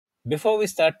Before we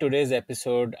start today's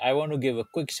episode, I want to give a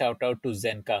quick shout out to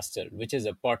Zencaster, which is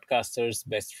a podcaster's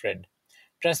best friend.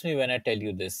 Trust me when I tell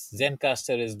you this,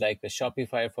 Zencaster is like a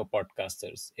Shopify for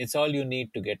podcasters. It's all you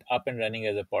need to get up and running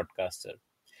as a podcaster.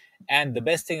 And the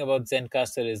best thing about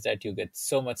Zencaster is that you get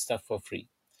so much stuff for free.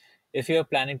 If you're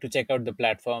planning to check out the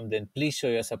platform, then please show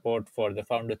your support for the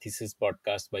Founder Thesis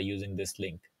podcast by using this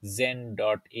link,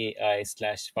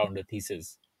 zen.ai/founder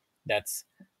thesis. That's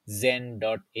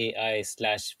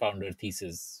zen.ai/founder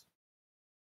thesis.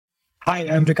 Hi,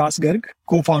 I'm Vikas Garg,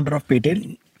 co-founder of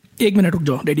Paytail. एक minute रुक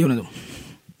जाओ ready होने दो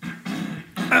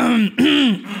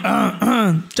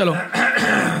चलो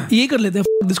ये कर लेते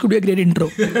हैं this could be a great intro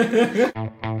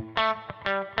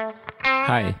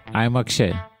Hi, I'm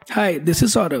Akshay. Hi, this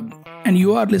is Saurabh and you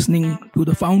are listening to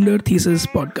the Founder Thesis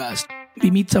podcast. We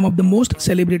meet some of the most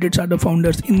celebrated startup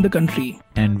founders in the country.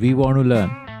 And we want to learn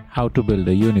how to build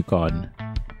a unicorn.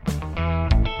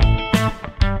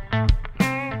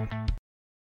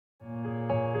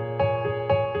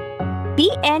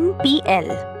 BNPL,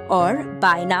 or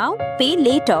Buy Now, Pay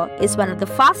Later, is one of the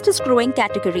fastest growing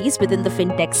categories within the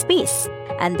fintech space,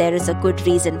 and there is a good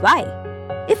reason why.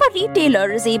 If a retailer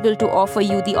is able to offer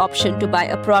you the option to buy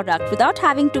a product without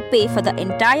having to pay for the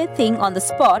entire thing on the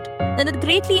spot, then it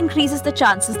greatly increases the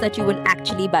chances that you will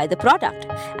actually buy the product.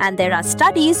 And there are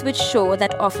studies which show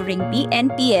that offering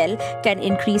BNPL can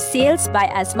increase sales by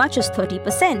as much as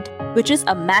 30%, which is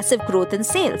a massive growth in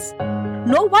sales.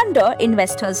 No wonder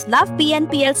investors love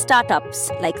BNPL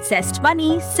startups like Zest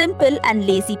Money, Simple, and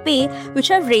Lazy Pay, which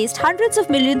have raised hundreds of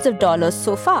millions of dollars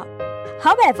so far.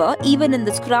 However, even in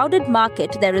this crowded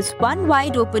market, there is one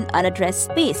wide open unaddressed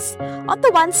space. On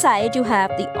the one side, you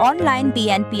have the online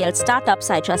BNPL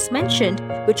startups I just mentioned,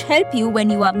 which help you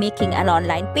when you are making an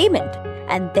online payment.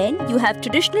 And then you have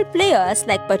traditional players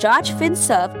like Bajaj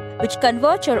FinServ, which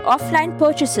convert your offline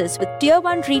purchases with Tier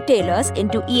 1 retailers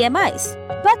into EMIs.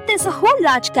 But there's a whole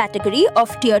large category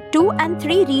of Tier 2 and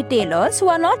 3 retailers who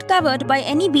are not covered by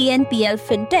any BNPL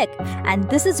fintech, and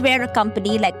this is where a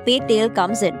company like Paytail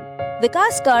comes in.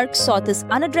 Vikas Garg saw this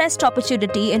unaddressed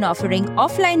opportunity in offering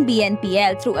offline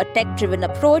BNPL through a tech-driven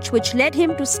approach which led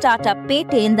him to start up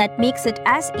Paytail that makes it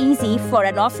as easy for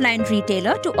an offline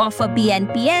retailer to offer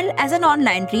BNPL as an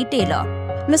online retailer.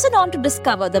 Listen on to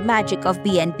discover the magic of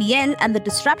BNPL and the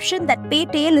disruption that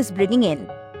Paytail is bringing in.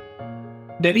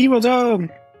 Delhi was I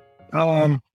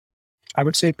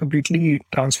would say, completely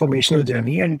transformational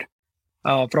journey. And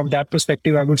from that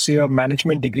perspective, I would say a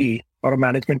management degree or a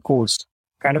management course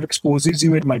kind of exposes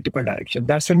you in multiple directions.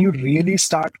 That's when you really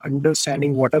start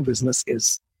understanding what a business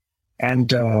is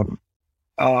and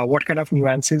what kind of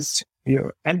nuances.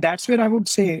 And that's where I would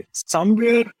say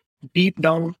somewhere deep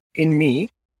down in me,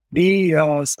 the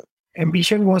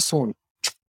ambition was sown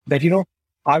that,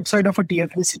 outside of a tier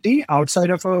 3 city,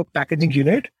 outside of a packaging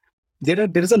unit, there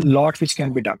is a lot which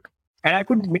can be done. And I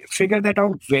could figure that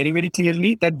out very, very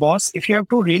clearly that, boss, if you have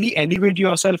to really elevate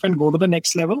yourself and go to the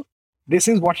next level, this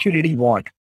is what you really want.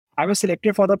 I was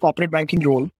selected for the corporate banking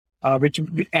role, which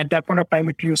at that point of time,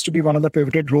 it used to be one of the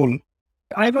pivoted role.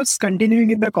 I was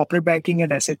continuing in the corporate banking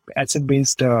and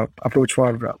asset-based approach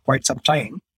for quite some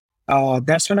time.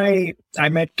 That's when I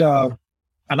met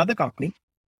another company,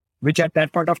 which at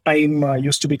that point of time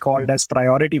used to be called as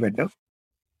Priority Vendor.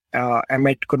 I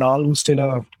met Kunal, who's still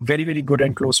a very, very good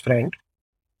and close friend.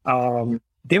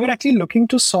 They were actually looking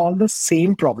to solve the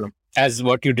same problem. As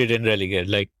what you did in Religare,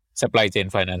 like supply chain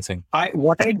financing.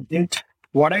 What I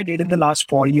did in the last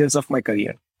 4 years of my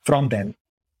career from then,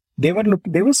 they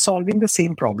were solving the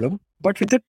same problem, but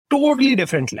with a totally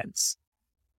different lens.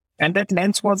 And that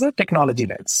lens was a technology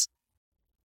lens.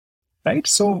 Right?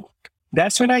 So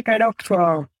that's when I kind of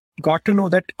got to know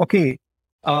that, okay,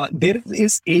 there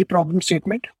is a problem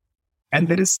statement and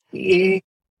there is a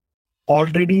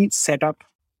already set up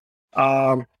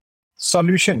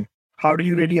solution. How do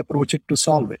you really approach it to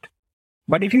solve it?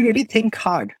 But if you really think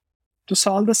hard to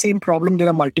solve the same problem, there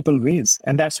are multiple ways.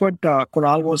 And that's what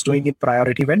Kunal was doing in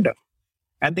Priority Vendor.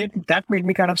 And that made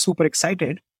me kind of super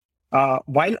excited.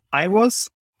 While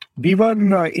we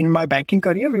were in my banking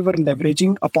career, we were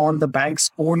leveraging upon the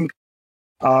bank's own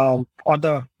on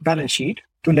the balance sheet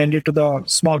to lend it to the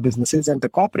small businesses and the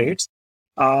corporates.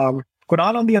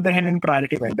 Kunal, on the other hand, in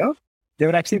Priority Vendor, they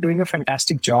were actually doing a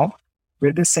fantastic job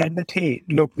where they said that, hey,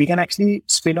 look, we can actually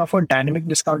spin off a dynamic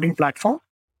discounting platform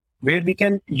where we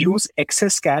can use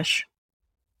excess cash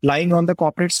lying on the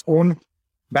corporate's own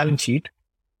balance sheet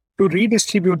to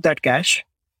redistribute that cash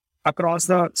across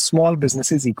the small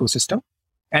businesses ecosystem.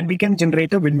 And we can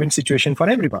generate a win-win situation for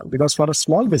everyone, because for a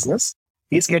small business,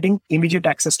 he's getting immediate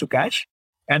access to cash.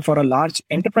 And for a large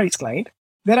enterprise client,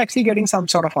 they're actually getting some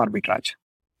sort of arbitrage.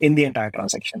 in the entire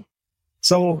transaction.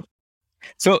 So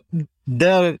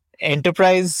the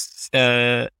enterprise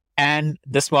and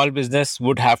the small business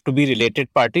would have to be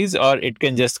related parties, or it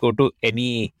can just go to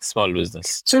any small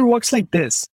business? it works like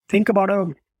this. Think about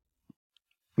a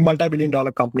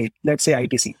multi-billion-dollar company, let's say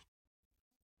ITC.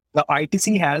 Now,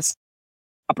 ITC has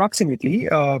approximately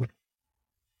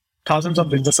thousands of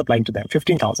business supplying to them,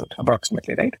 15,000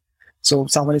 approximately, right? So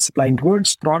someone is supplying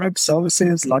goods, products,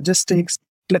 services, logistics,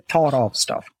 plethora of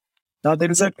stuff. Now, there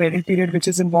is a credit period which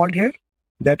is involved here,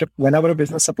 that whenever a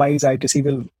business supplies, ITC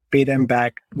will pay them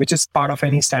back, which is part of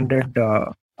any standard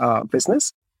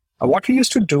business. What we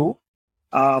used to do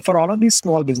for all of these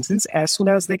small businesses, as soon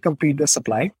as they complete the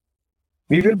supply,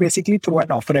 we will basically throw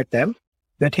an offer at them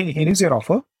that, hey, here is your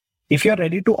offer. If you're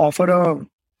ready to offer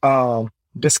a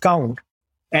discount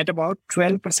at about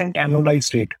 12%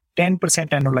 annualized rate, 10%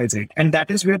 annualized rate, and that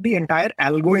is where the entire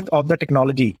algorithm of the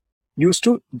technology used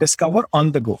to discover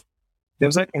on the go.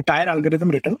 There's an entire algorithm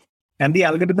written, and the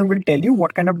algorithm will tell you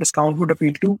what kind of discount would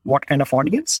appeal to what kind of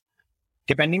audience.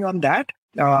 Depending on that,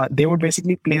 they would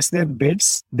basically place their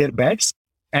bets,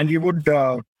 and we would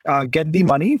get the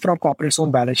money from corporate's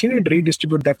own balance sheet and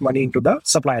redistribute that money into the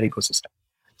supplier ecosystem.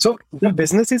 So the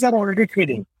businesses are already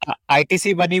trading.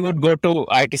 ITC money would go to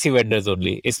ITC vendors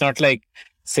only. It's not like,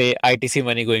 say, ITC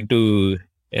money going to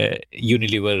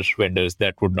Unilever vendors.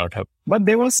 That would not happen. But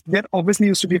there obviously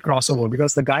used to be a crossover,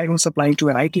 because the guy who's supplying to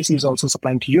an ITC is also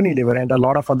supplying to Unilever and a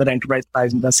lot of other enterprise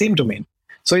guys in the same domain.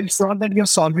 So it's not that you're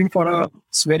solving for a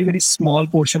very, very small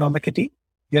portion of the kitty.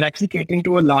 You're actually catering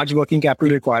to a large working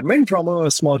capital requirement from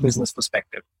a small business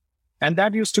perspective. And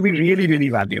that used to be really, really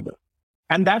valuable.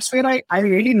 And that's where I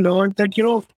really learned that,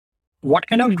 what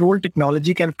kind of role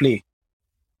technology can play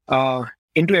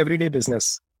into everyday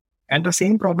business. And the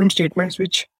same problem statements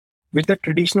which the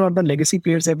traditional or the legacy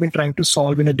players have been trying to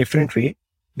solve in a different way,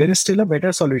 there is still a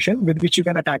better solution with which you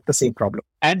can attack the same problem.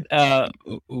 And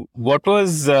what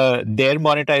was their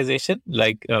monetization,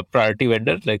 like priority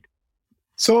vendor?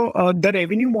 So the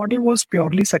revenue model was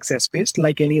purely success-based,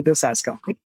 like any other SaaS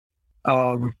company.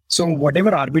 So whatever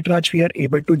arbitrage we are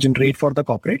able to generate for the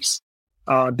corporates,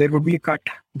 there would be a cut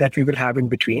that we will have in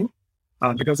between,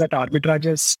 because that arbitrage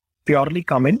has purely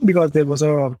come in because there was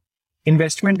a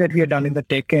investment that we had done in the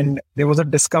tech, and there was a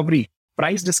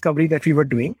price discovery that we were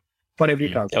doing for every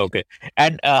transaction. Okay.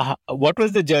 And what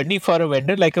was the journey for a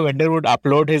vendor? Like, a vendor would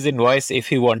upload his invoice if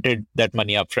he wanted that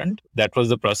money upfront. That was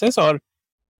the process, or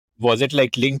was it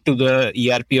like linked to the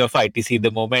ERP of ITC? The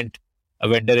moment a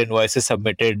vendor invoice is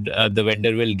submitted, the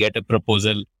vendor will get a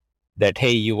proposal that,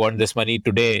 hey, you want this money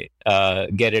today,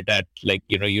 get it at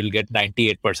you'll get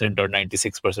 98% or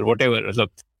 96%, whatever. So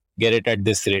get it at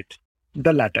this rate.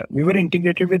 The latter. We were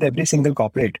integrated with every single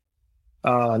corporate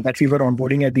that we were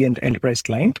onboarding at the enterprise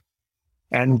client.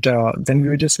 And then we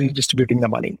were just redistributing the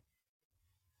money.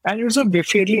 And it was a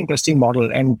fairly interesting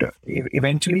model. And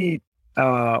eventually,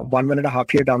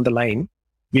 1.5 years down the line,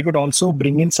 we could also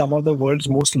bring in some of the world's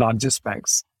most largest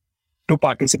banks to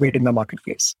participate in the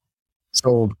marketplace.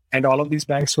 So, and all of these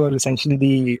banks were essentially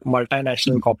the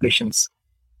multinational corporations,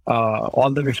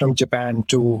 all the way from Japan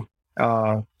to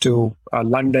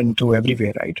London to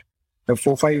everywhere, right? The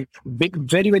 4-5 big,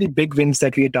 very, very big wins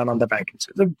that we had done on the banking. So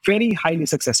it's a very highly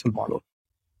successful model.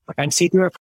 And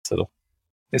C2F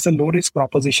is a low risk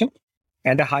proposition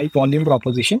and a high volume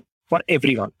proposition for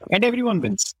everyone, and everyone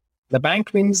wins. The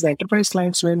bank wins, the enterprise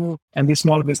clients win, and the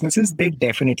small businesses, they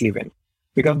definitely win,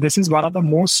 because this is one of the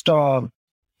most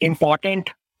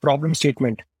important problem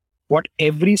statement what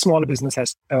every small business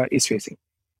is facing,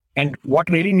 and what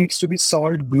really needs to be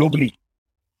solved globally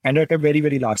and at a very,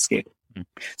 very large scale.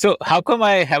 So how come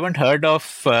I haven't heard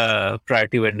of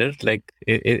priority vendor? Like,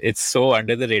 it's so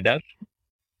under the radar.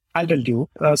 I'll tell you.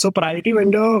 So priority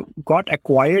vendor got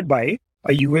acquired by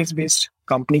a US-based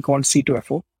company called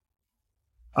C2FO,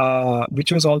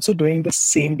 which was also doing the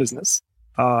same business,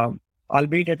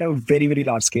 albeit at a very, very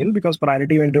large scale, because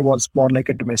priority vendor was more like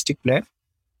a domestic player,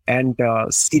 and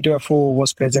C2FO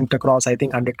was present across, I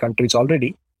think, 100 countries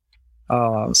already.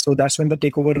 So that's when the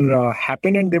takeover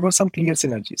happened, and there were some clear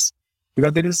synergies.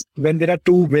 Because when there are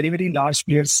two very, very large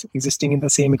players existing in the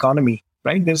same economy,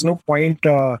 right? There's no point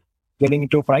getting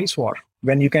into a price war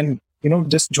when you can,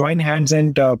 just join hands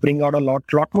and bring out a lot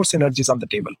more synergies on the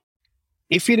table.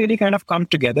 If we really kind of come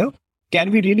together,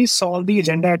 can we really solve the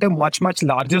agenda at a much, much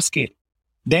larger scale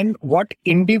than what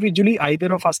individually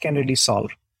either of us can really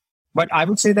solve? But I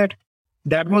would say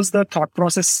that was the thought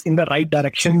process in the right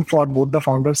direction for both the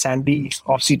founders, Sandy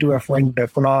of C2FO and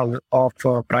Kunal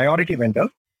of Priority Vendor.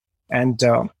 And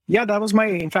that was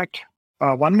in fact,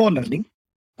 one more learning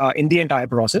in the entire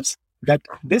process. that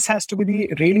this has to be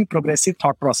the really progressive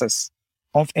thought process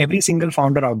of every single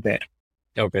founder out there.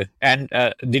 Okay. And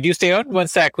did you stay on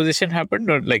once the acquisition happened,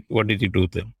 or like what did you do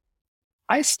then?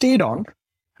 I stayed on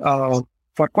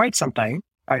for quite some time,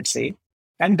 I'd say.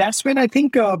 And that's when I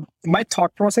think my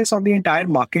thought process on the entire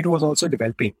market was also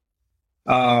developing.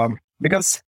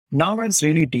 Because now it's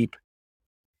really deep.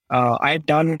 I had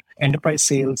done enterprise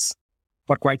sales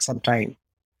for quite some time.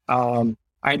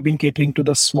 I'd been catering to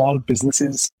the small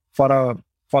businesses for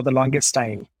the longest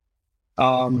time.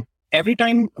 Every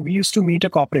time we used to meet a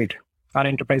corporate, our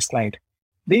enterprise client,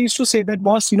 they used to say that,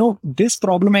 boss, this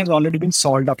problem has already been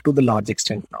solved up to the large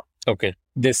extent now. Okay.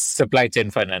 This supply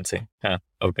chain financing.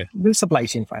 Okay. This supply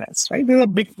chain finance, right? There are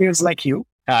big players like you.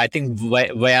 I think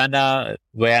Vayana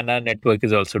Network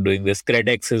is also doing this.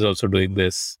 Credex is also doing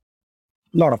this.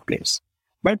 Lot of players.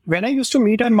 But when I used to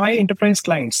meet on my enterprise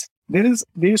clients, there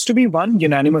used to be one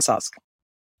unanimous ask,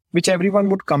 which everyone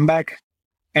would come back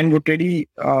and would really,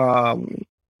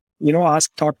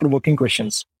 ask thought-provoking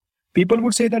questions. People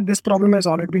would say that this problem has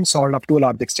already been solved up to a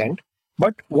large extent,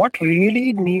 but what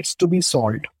really needs to be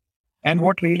solved and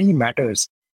what really matters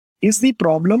is the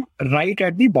problem right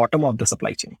at the bottom of the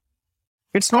supply chain.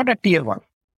 It's not at tier one.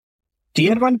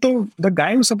 Tier one, to the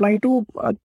guy who supply to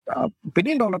a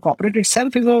billion-dollar corporate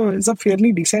itself is a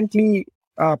fairly decently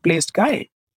placed guy.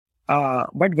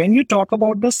 But when you talk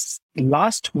about this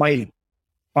last mile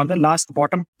on the last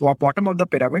bottom of the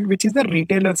pyramid, which is the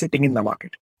retailer sitting in the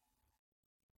market,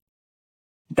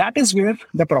 that is where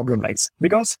the problem lies,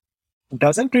 because it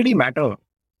doesn't really matter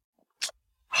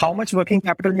how much working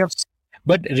capital you have.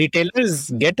 But retailers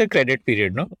get a credit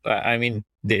period, no? I mean,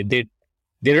 they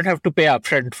don't have to pay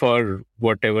upfront for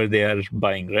whatever they are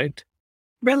buying, right?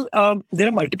 Well, there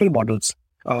are multiple models,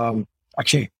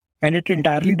 actually, and it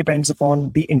entirely depends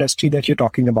upon the industry that you're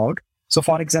talking about. So,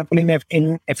 for example, in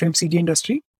FMCG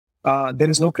industry, there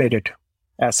is no credit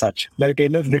as such. The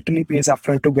retailer literally pays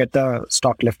upfront to get the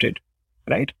stock lifted,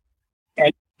 right?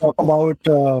 And talk about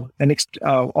the next,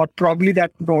 or probably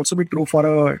that would also be true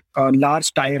for a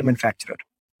large tire manufacturer.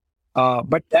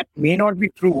 But that may not be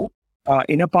true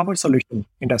in a power solution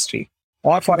industry,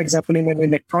 or for example, in an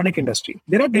electronic industry.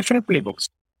 There are different playbooks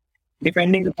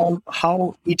depending on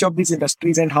how each of these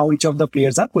industries and how each of the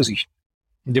players are positioned.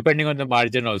 Depending on the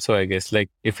margin also, I guess.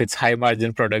 Like if it's high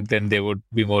margin product, then they would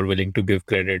be more willing to give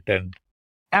credit. And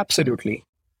absolutely.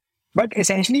 But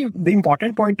essentially, the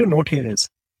important point to note here is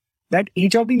that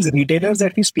each of these retailers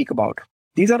that we speak about,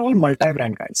 these are all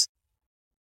multi-brand guys.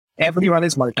 Everyone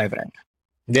is multi-brand.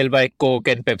 They'll buy Coke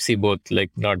and Pepsi both, like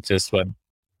not just one.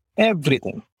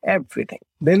 Everything.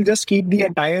 They'll just keep the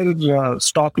entire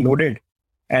stock loaded,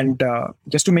 and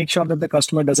just to make sure that the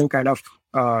customer doesn't kind of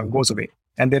goes away,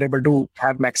 and they're able to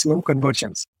have maximum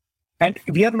conversions. And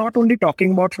we are not only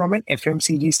talking about from an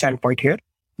FMCG standpoint here.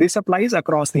 This applies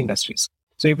across the industries.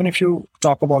 So even if you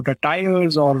talk about the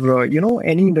tires or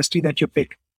any industry that you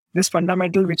pick, this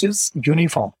fundamental which is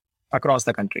uniform across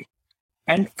the country.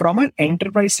 And from an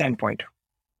enterprise standpoint,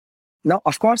 now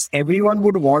of course everyone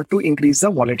would want to increase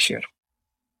the wallet share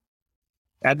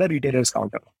at the retailer's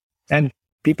counter, and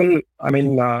people,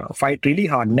 fight really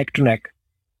hard neck to neck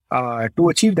to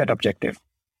achieve that objective,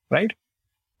 right?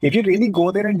 If you really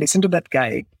go there and listen to that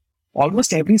guy,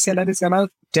 almost every seller is gonna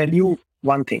tell you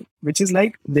one thing, which is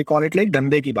like, they call it like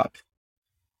dande ki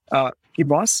baat. Ki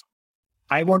boss,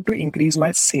 I want to increase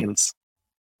my sales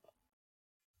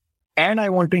and I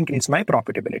want to increase my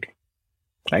profitability,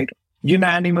 right?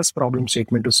 Unanimous problem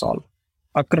statement to solve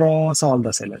across all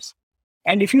the sellers.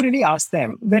 And if you really ask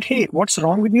them that, hey, what's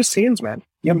wrong with your sales, man?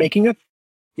 You're making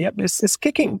it's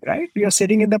kicking, right? You're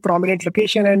sitting in the prominent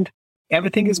location and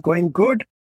everything is going good.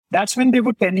 That's when they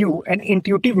would tell you an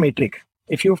intuitive metric.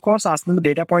 If you, of course, ask them the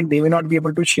data point, they may not be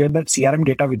able to share that CRM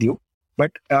data with you.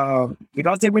 But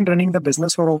because they've been running the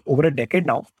business for over a decade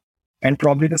now, and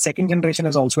probably the second generation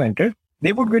has also entered,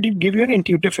 they would really give you an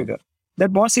intuitive figure.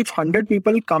 That, boss, if 100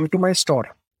 people come to my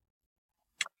store,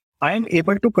 I am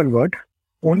able to convert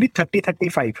only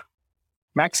 35,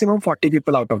 maximum 40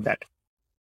 people out of that.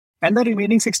 And the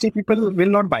remaining 60 people will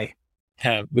not buy.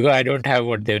 Yeah, because I don't have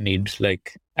what they need.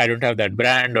 Like, I don't have that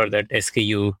brand or that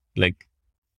SKU. Like,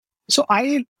 so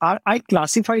I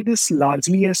classify this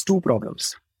largely as two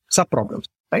problems, sub-problems,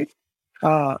 right?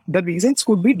 The reasons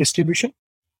could be distribution,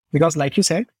 because like you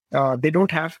said, they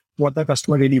don't have what the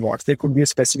customer really wants. There could be a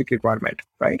specific requirement,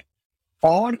 right?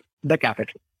 Or the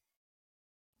capital.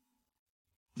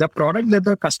 The product that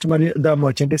the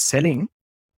merchant is selling,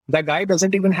 the guy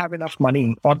doesn't even have enough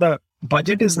money, or the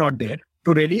budget is not there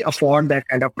to really afford that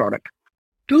kind of product,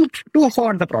 to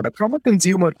afford the product from a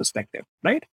consumer perspective,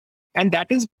 right? And that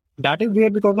is That is where,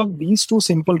 because of these two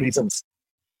simple reasons,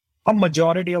 a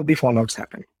majority of the fallouts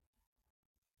happen.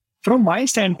 From my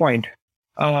standpoint,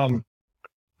 um,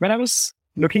 when I was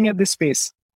looking at this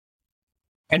space,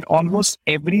 and almost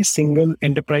every single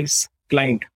enterprise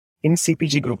client in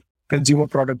CPG group, consumer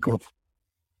product group,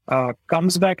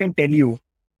 comes back and tell you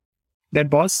that,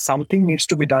 boss, something needs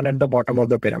to be done at the bottom of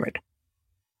the pyramid.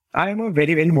 I am a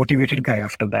very, very motivated guy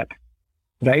after that,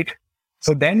 right?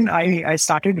 So then I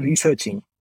started researching.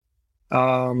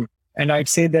 And I'd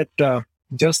say that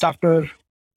just after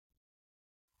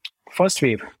first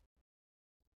wave,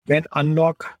 when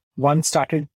Unlock 1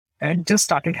 started and just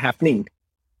started happening,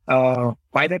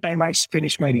 by the time I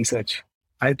finished my research,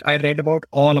 I read about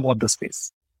all about the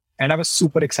space. And I was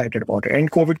super excited about it.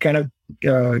 And COVID kind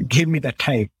of gave me that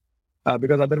time.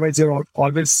 Because otherwise you're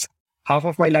always half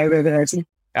of my life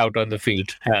out on the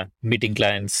field, meeting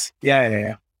clients.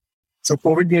 Yeah. So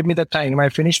COVID gave me the time. I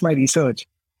finished my research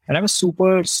and I was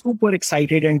super, super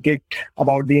excited and geeked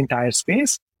about the entire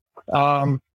space.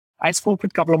 I spoke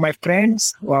with a couple of my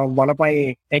friends. One of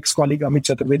my ex-colleague, Amit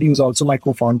Chaturvedi, who's also my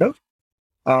co-founder.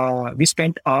 We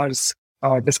spent hours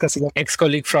discussing.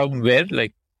 Ex-colleague from where?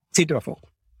 Like C2FO,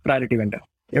 priority vendor.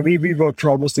 Yeah, we worked for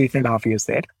almost 8.5 years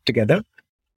there together.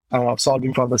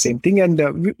 Solving for the same thing.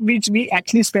 And we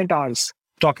actually spent hours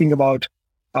talking about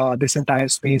this entire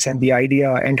space and the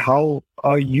idea and how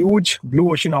a huge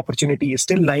blue ocean opportunity is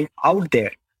still lying out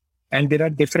there. And there are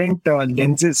different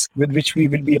lenses with which we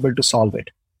will be able to solve it.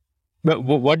 But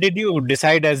what did you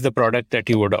decide as the product that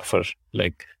you would offer?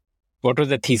 Like, what was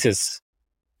the thesis?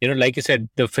 Like you said,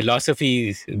 the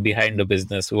philosophy behind the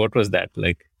business, what was that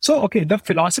like? So, okay, the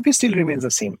philosophy still remains the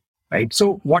same, right?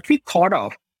 So what we thought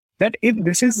of, that if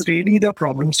this is really the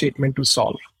problem statement to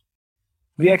solve,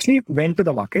 we actually went to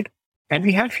the market and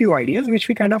we had few ideas which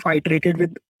we kind of iterated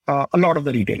with a lot of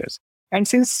the retailers. And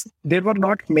since there were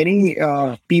not many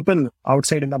people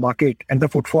outside in the market and the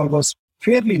footfall was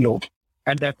fairly low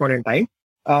at that point in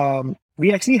time,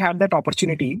 we actually had that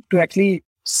opportunity to actually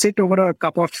sit over a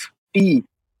cup of tea.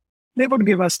 They would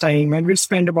give us time and we'll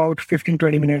spend about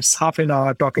 15-20 minutes, half an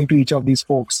hour talking to each of these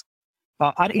folks.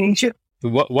 Our initial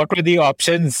What were the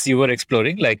options you were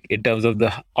exploring, like in terms of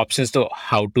the options to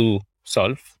how to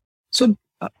solve? So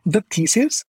the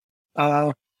thesis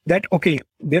that, okay,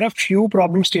 there are few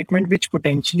problem statements which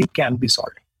potentially can be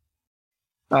solved.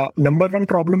 Number one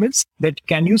problem is that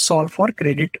can you solve for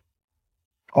credit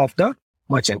of the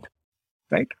merchant,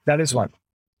 right? That is one.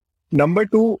 Number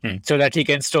two. So that he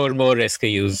can store more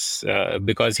SKUs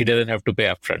because he doesn't have to pay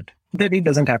upfront. That he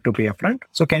doesn't have to pay upfront.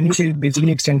 So can you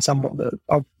basically extend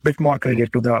a bit more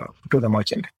credit to the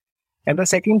merchant? And the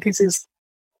second thesis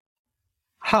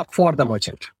for the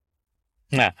merchant.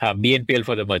 BNPL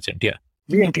for the merchant, yeah.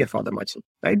 BNPL for the merchant,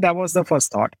 right? That was the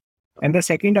first thought. And the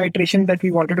second iteration that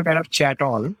we wanted to kind of chat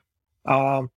on,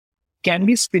 can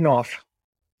we spin off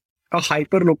a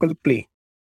hyper-local play,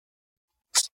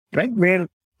 right? Where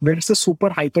it's a super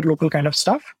hyper-local kind of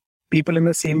stuff. People in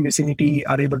the same vicinity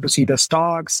are able to see the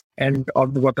stocks and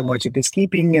of what the merchant is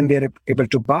keeping, and they're able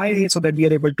to buy so that we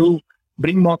are able to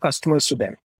bring more customers to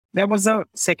them. That was the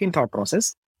second thought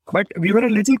process. But we were a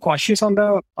little cautious on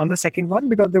the second one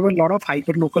because there were a lot of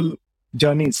hyper-local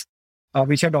journeys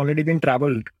which had already been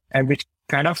traveled and which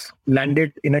kind of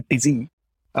landed in a tizzy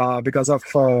because of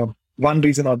one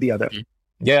reason or the other.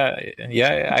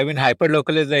 Yeah. I mean,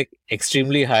 hyper-local is like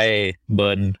extremely high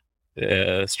burn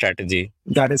strategy.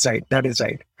 That is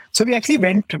right. So we actually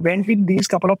went with these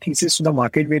couple of theses to the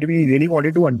market where we really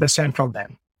wanted to understand from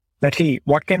them that, hey,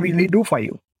 what can we really do for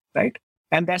you, right?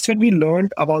 And that's when we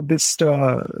learned about this,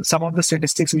 some of the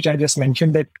statistics which I just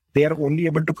mentioned, that they are only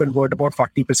able to convert about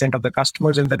 40% of the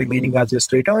customers and the remaining are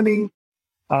just returning.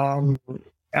 When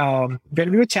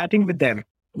we were chatting with them,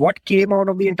 what came out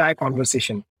of the entire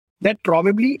conversation, that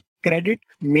probably credit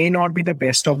may not be the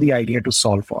best of the idea to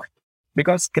solve for.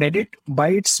 Because credit, by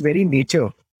its very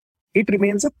nature, it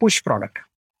remains a push product,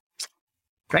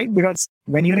 right? Because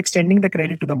when you're extending the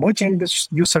credit to the merchant,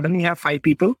 you suddenly have 5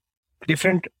 people,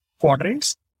 different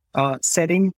quadrants,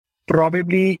 selling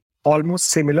probably almost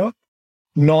similar,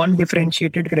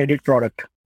 non-differentiated credit product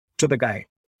to the guy.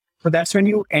 So that's when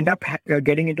you end up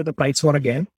getting into the price war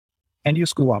again, and you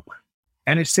screw up.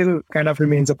 And it still kind of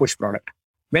remains a push product.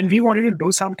 When we wanted to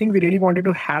do something, we really wanted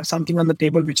to have something on the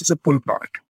table which is a pull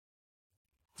product.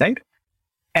 Right?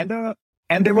 And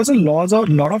there was a lot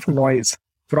of noise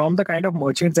from the kind of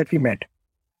merchants that we met,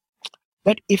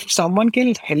 that if someone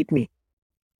can help me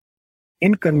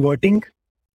in converting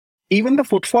even the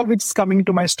footfall which is coming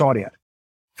to my store here,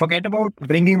 forget about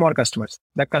bringing more customers.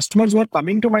 The customers who are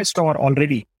coming to my store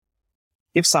already,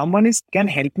 if someone can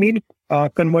help me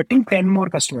converting 10 more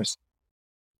customers.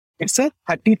 It's a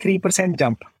 33%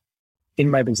 jump in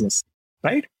my business,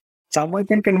 right? Someone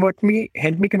can help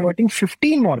me converting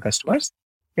 15 more customers.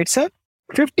 It's a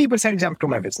 50% jump to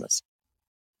my business.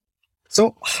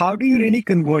 So how do you really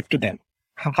convert to them?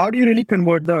 How do you really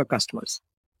convert the customers?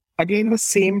 Again, the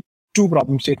same two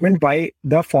problem statement why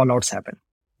the fallouts happen.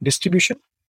 Distribution,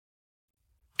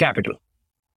 capital.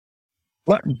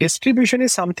 Well, distribution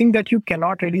is something that you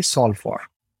cannot really solve for.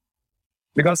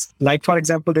 Because, like, for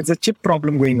example, there's a chip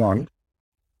problem going on.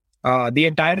 The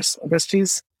entire industry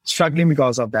is struggling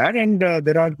because of that. And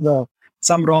there are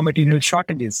some raw material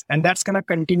shortages. And that's going to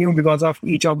continue because of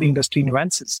each of the industry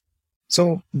nuances.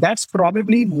 So that's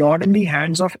probably not in the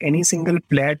hands of any single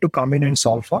player to come in and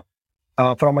solve for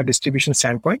from a distribution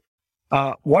standpoint.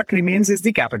 What remains is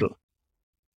the capital.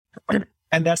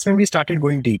 And that's when we started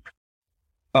going deep.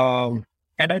 And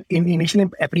in the initial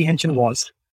apprehension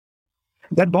was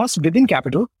that, boss, within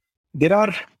capital, there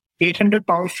are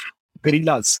 800-pound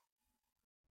gorillas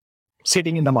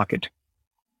sitting in the market.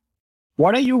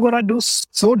 What are you going to do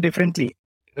so differently?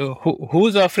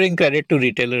 Who's offering credit to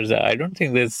retailers? I don't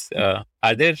think there's.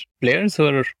 Are there players who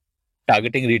are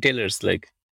targeting retailers? Like,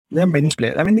 there are many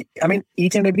players. I mean,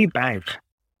 each and every bank,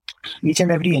 each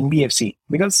and every NBFC,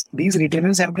 because these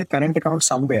retailers have their current account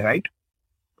somewhere, right?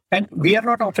 And we are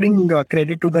not offering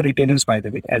credit to the retailers, by the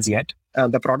way, as yet.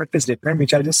 The product is different,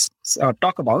 which I'll just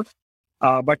talk about.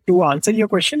 But to answer your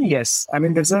question, yes. I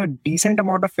mean, there's a decent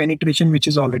amount of penetration which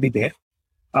is already there.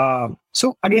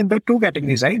 So again, there are two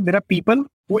categories, right? There are people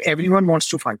who everyone wants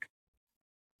to fund.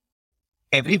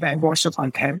 Every bank wants to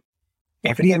fund them.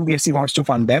 Every NBFC wants to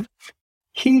fund them.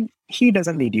 He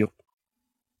doesn't need you.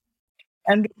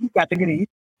 And the category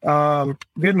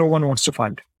where no one wants to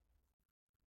fund.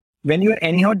 When you're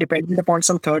anyhow dependent upon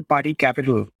some third-party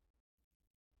capital,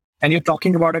 and you're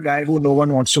talking about a guy who no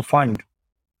one wants to fund,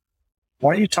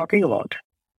 what are you talking about?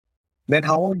 Then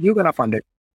how are you going to fund it?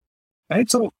 Right?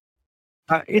 So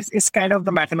it's kind of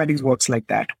the mathematics works like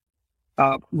that.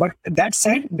 But that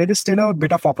said, there is still a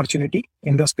bit of opportunity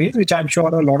in the space, which I'm sure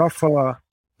a lot of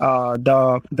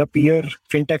the peer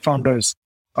fintech founders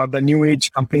or the new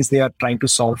age companies, they are trying to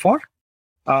solve for.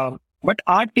 But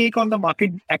our take on the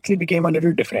market actually became a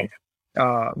little different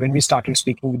when we started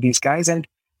speaking with these guys. And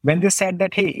when they said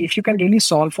that, hey, if you can really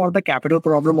solve for the capital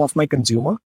problem of my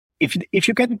consumer, if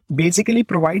you can basically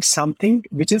provide something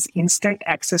which is instant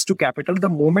access to capital, the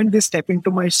moment they step into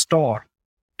my store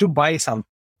to buy some,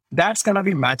 that's going to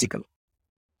be magical,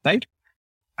 right?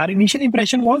 Our initial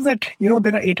impression was that, there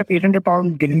are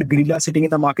 800-pound gorilla sitting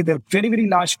in the market. They're very, very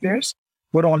large players.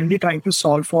 We're already trying to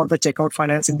solve for the checkout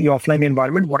finance in the offline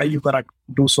environment. What are you going to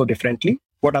do so differently?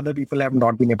 What other people have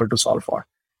not been able to solve for?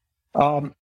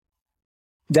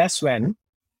 That's when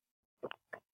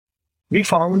we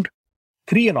found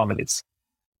three anomalies,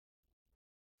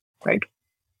 right?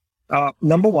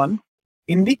 Number one,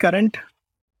 in the current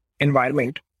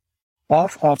environment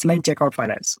of offline checkout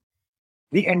finance,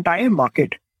 the entire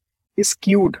market is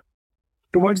skewed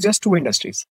towards just two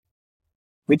industries,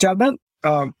 which are the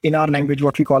in our language,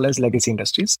 what we call as legacy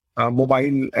industries,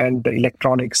 mobile and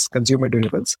electronics, consumer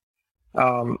durables.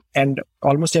 And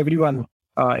almost everyone,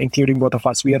 including both of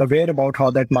us, we are aware about how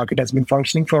that market has been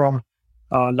functioning for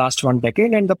last 1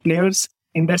 decade. And the players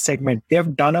in that segment, they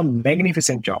have done a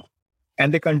magnificent job.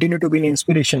 And they continue to be an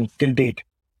inspiration till date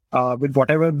with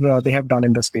whatever they have done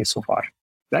in the space so far,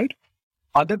 right?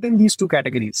 Other than these two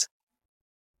categories,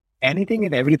 anything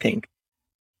and everything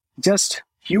just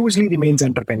hugely remains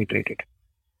underpenetrated.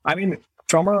 I mean,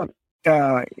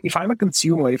 if I'm a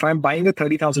consumer, if I'm buying a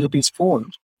 30,000 rupees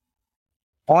phone,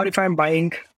 or if I'm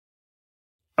buying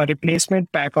a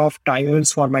replacement pack of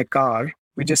tires for my car,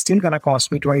 which is still going to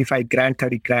cost me 25 grand,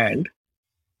 30 grand,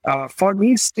 for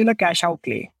me, it's still a cash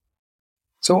outlay.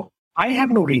 So I have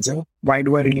no reason. Why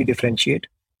do I really differentiate?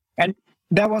 And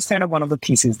that was kind of one of the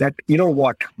theses that,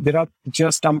 there are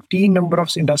just umpteen number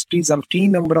of industries, umpteen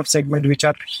number of segments which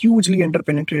are hugely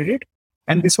underpenetrated.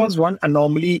 And this was one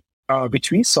anomaly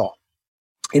which we saw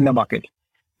in the market.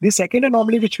 The second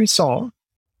anomaly which we saw,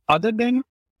 other than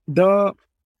the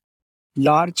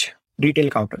large retail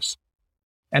counters,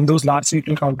 and those large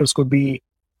retail counters could be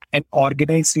an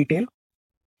organized retail,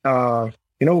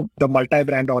 the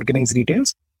multi-brand organized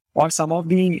retails, or some of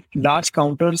the large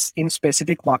counters in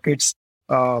specific markets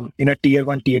in a tier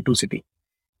 1, tier 2 city.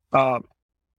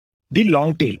 The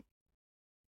long tail,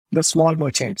 the small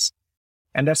merchants,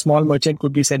 and that small merchant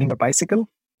could be selling a bicycle.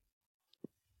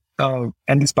 And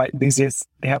these days,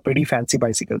 they have pretty fancy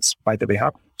bicycles, by the way.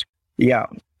 Yeah.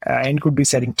 And could be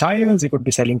selling tires, it could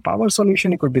be selling power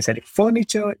solution, it could be selling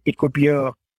furniture, it could be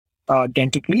a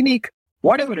dental clinic.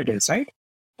 whatever it is, right?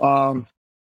 Um,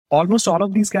 Almost all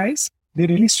of these guys, they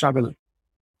really struggle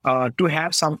to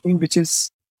have something which is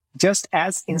just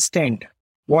as instant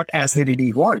what as they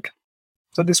really want.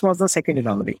 So this was the second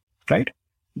anomaly, right?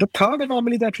 The third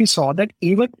anomaly that we saw, that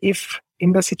even if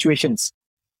in the situations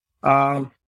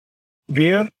um,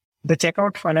 where the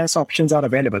checkout finance options are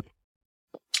available,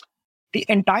 the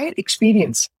entire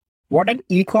experience, what an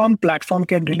e-com platform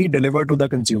can really deliver to the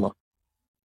consumer,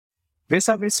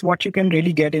 vis-a-vis what you can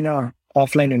really get in a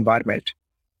offline environment,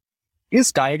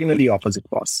 is diagonally opposite,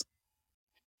 boss.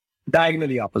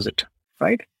 Diagonally opposite,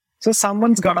 right? So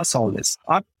someone's got to solve this.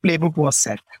 Our playbook was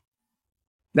set.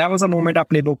 There was a moment our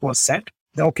playbook was set.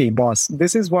 Okay, boss,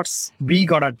 this is what we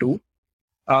got to do.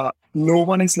 No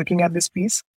one is looking at this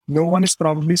piece. No one is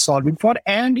probably solving for.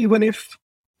 And even if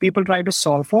people try to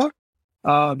solve for,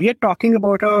 we are talking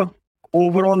about a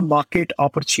overall market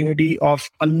opportunity of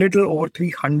a little over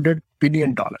 $300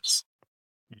 billion.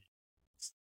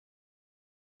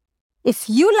 If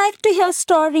you like to hear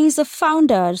stories of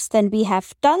founders, then we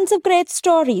have tons of great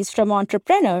stories from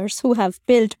entrepreneurs who have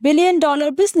built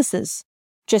billion-dollar businesses.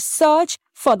 Just search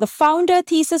for the Founder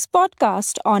Thesis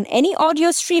podcast on any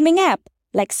audio streaming app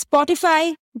like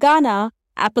Spotify, Gaana,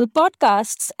 Apple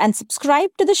Podcasts, and subscribe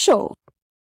to the show.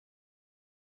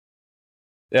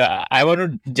 I want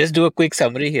to just do a quick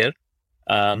summary here.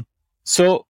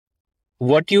 So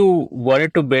what you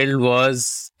wanted to build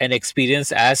was an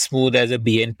experience as smooth as a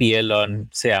BNPL on,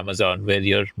 say, Amazon, where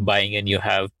you're buying and you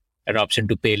have an option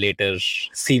to pay later,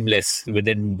 seamless,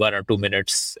 within 1 or 2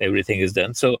 minutes, everything is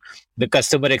done. So the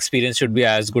customer experience should be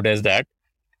as good as that,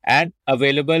 and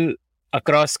available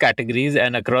across categories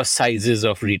and across sizes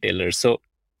of retailers. So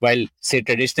while, say,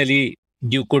 traditionally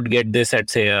you could get this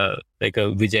at, say, like a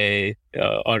Vijay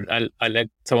or I like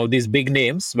some of these big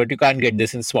names, but you can't get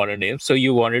this in smaller names. So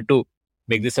you wanted to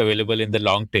make this available in the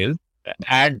long tail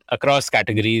and across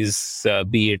categories,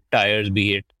 be it tires,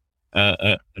 be it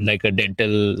like a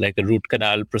dental, like a root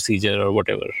canal procedure or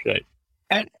whatever, right?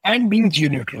 And being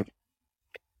geo-neutral.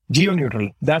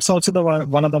 Geo-neutral. That's also the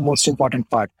one of the most important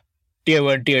part. Tier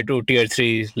 1, Tier 2, Tier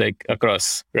 3, like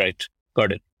across, right?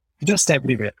 Got it. Just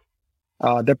everywhere.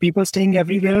 The people staying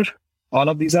everywhere, all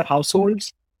of these are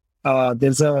households.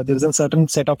 There's a certain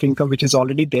set of income which is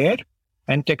already there,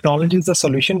 and technology is the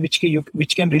solution which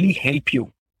can really help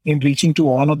you in reaching to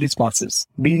all of these masses,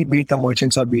 be it the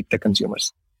merchants or be it the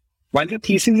consumers. While the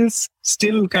thesis is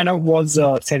still kind of was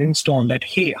set in stone that,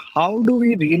 hey, how do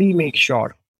we really make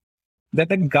sure that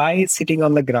the guy sitting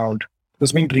on the ground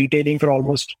who's been retailing for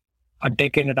almost a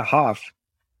decade and a half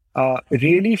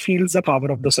really feels the power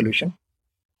of the solution,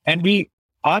 and we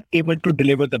are able to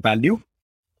deliver the value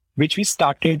which we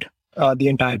started the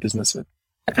entire business with.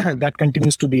 That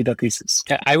continues to be the thesis.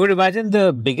 I would imagine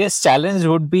the biggest challenge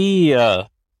would be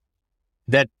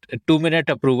that 2-minute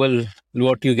approval,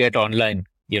 what you get online.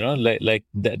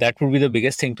 That would be the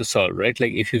biggest thing to solve, right?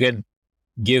 Like if you can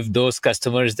give those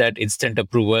customers that instant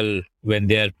approval when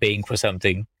they are paying for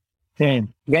something.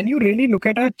 When you really look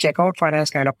at a checkout finance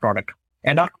kind of product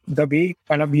and the way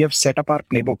kind of we have set up our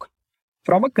playbook,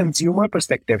 from a consumer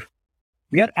perspective,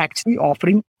 we are actually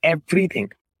offering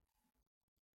everything.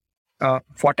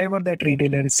 Whatever that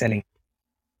retailer is selling,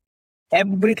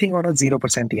 everything on a 0%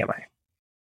 EMI.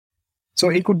 So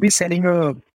he could be selling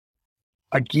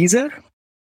a geyser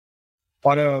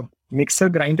or a mixer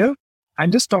grinder.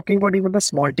 I'm just talking about even the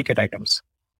small ticket items.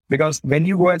 Because when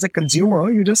you go as a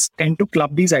consumer, you just tend to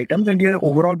club these items and your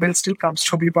overall bill still comes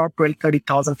to be about 12,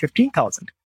 30,000,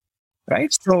 15,000.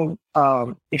 Right? So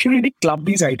if you really club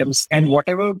these items and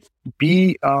whatever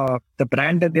be the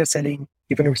brand that they're selling,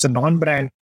 even if it's a non-brand,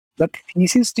 the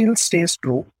thesis still stays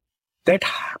true that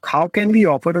how can we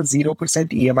offer a 0%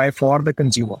 EMI for the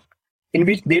consumer in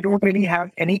which they don't really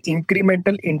have any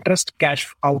incremental interest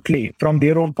cash outlay from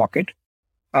their own pocket,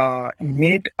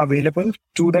 made available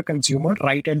to the consumer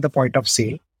right at the point of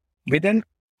sale with a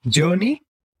journey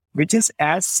which is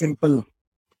as simple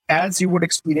as you would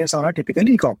experience on a typical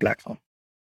e-com platform.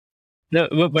 No,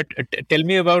 but tell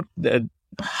me about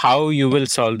how you will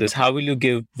solve this. How will you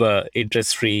give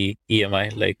interest-free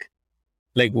EMI? Like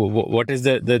what is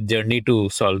the journey to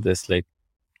solve this? Like,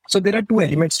 so there are two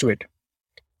elements to it.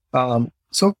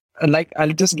 Like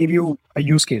I'll just give you a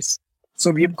use case.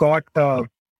 So we've got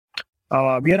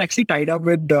we are actually tied up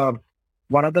with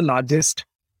one of the largest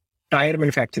tire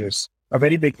manufacturers, a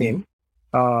very big name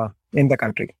in the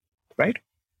country, right?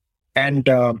 And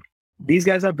these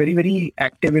guys are very, very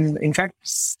active in fact,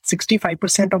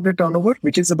 65% of their turnover,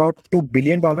 which is about $2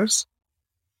 billion,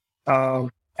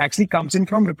 actually comes in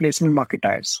from replacement market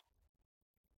tires,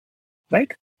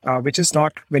 right? which is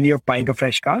not when you're buying a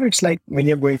fresh car. It's like when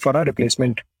you're going for a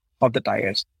replacement of the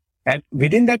tires. And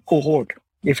within that cohort,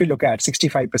 if you look at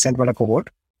 65% of a cohort,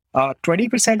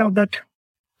 20% of that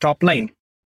top line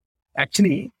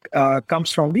actually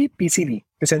comes from the PCV,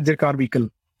 passenger car vehicle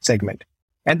segment.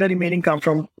 And the remaining come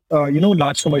from,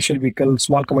 large commercial vehicle,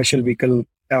 small commercial vehicle,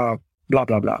 blah,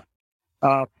 blah, blah.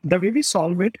 The way we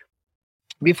solve it,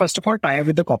 we first of all tie up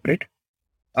with the corporate,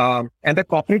 and the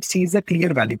corporate sees a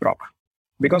clear value prop,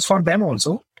 because for them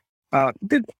also,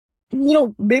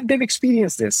 they've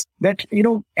experienced this, that,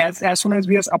 as soon as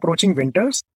we are approaching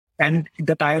winters and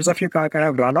the tires of your car kind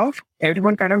of run off,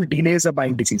 everyone kind of delays a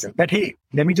buying decision that, hey,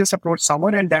 let me just approach summer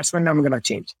and that's when I'm going to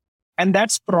change. And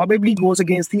that's probably goes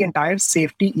against the entire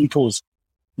safety ethos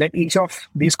that each of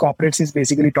these corporates is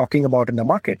basically talking about in the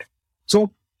market. So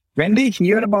when they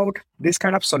hear about this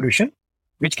kind of solution,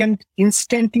 which can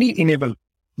instantly enable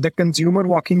the consumer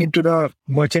walking into the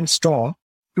merchant store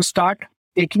to start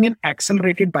taking an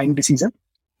accelerated buying decision,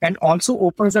 and also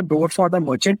opens the door for the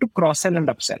merchant to cross-sell and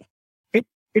upsell.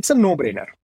 It's a no-brainer.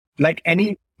 Like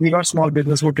any small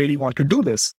business would really want to do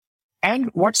this. And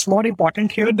what's more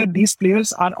important here, that these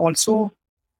players are also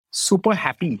super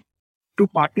happy to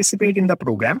participate in the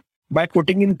program by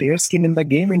putting in their skin in the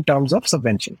game in terms of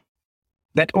subvention.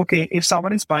 That, okay, if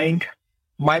someone is buying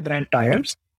my brand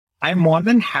tires, I'm more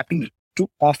than happy to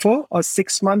offer a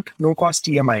 6-month no-cost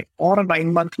EMI or a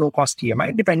 9-month no-cost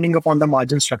EMI, depending upon the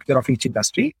margin structure of each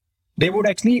industry. They would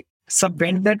actually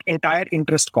subvent that entire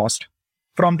interest cost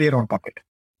from their own pocket,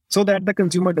 so that the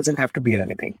consumer doesn't have to bear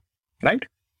anything, right?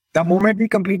 The moment we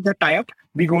complete the tie-up,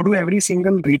 we go to every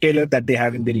single retailer that they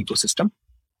have in their ecosystem.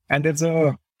 And there's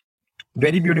a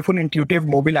very beautiful, intuitive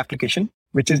mobile application,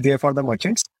 which is there for the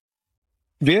merchants,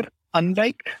 where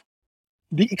unlike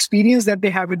the experience that they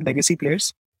have with legacy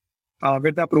players,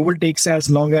 where the approval takes as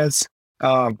long as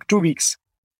 2 weeks,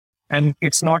 and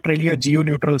it's not really a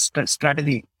geo-neutral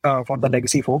strategy for the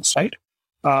legacy folks, right?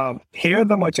 Here,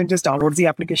 the merchant just downloads the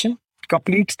application,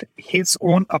 completes his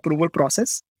own approval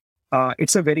process.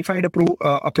 It's a verified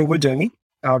approval journey,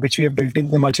 which we have built in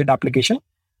the merchant application.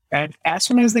 And as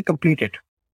soon as they complete it,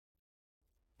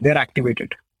 they're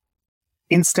activated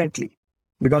instantly,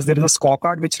 because there is a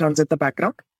scorecard which runs at the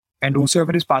background. And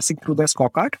whosoever is passing through the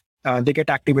scorecard, they get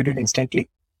activated instantly.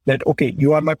 That, okay,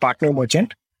 you are my partner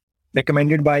merchant,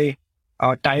 recommended by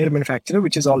a tire manufacturer,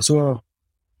 which is also a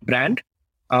brand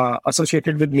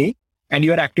associated with me, and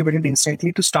you are activated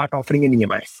instantly to start offering an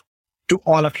EMI to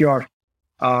all of your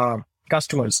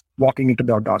customers walking into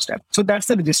the doorstep. So that's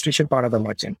the registration part of the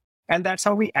merchant. And that's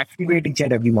how we activate each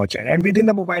and every merchant. And within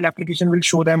the mobile application, we'll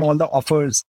show them all the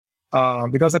offers,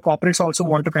 because the corporates also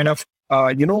want to kind of,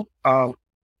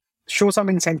 show some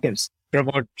incentives.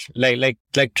 Promote like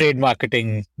trade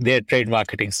marketing, their trade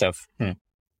marketing stuff.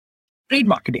 Trade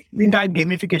marketing, the entire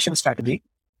gamification strategy,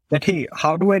 that, hey,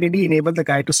 how do I really enable the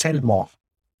guy to sell more?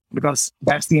 Because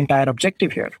that's the entire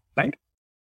objective here, right?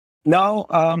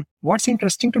 Now, what's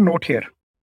interesting to note here,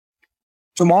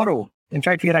 tomorrow, in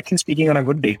fact, we are actually speaking on a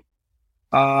good day.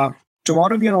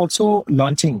 Tomorrow, we are also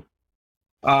launching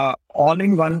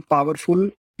all-in-one powerful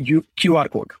QR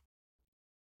code.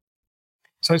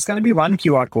 So it's going to be one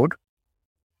QR code,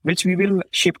 which we will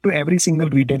ship to every single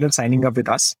retailer signing up with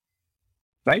us,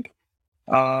 right?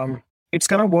 It's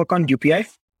going to work on UPI.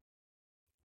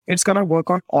 It's going to work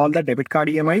on all the debit card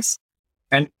EMIs.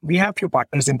 And we have few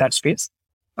partners in that space.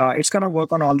 It's going to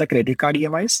work on all the credit card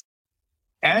EMIs.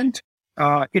 And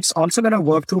it's also going to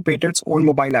work through Paytail's own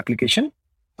mobile application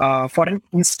for an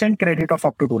instant credit of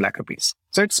up to 2 lakh rupees.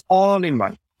 So it's all in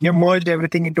one. You merged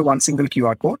everything into one single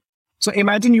QR code. So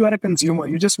imagine you are a consumer.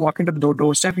 You just walk into the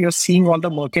doorstep. You're seeing all the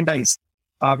merchandise,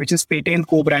 which is Paytail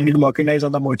co-branded merchandise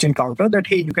on the merchant counter, that,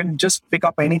 hey, you can just pick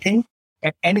up anything,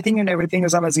 and anything and everything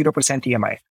is on a 0%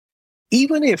 EMI.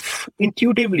 Even if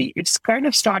intuitively, it's kind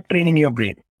of start training your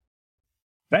brain,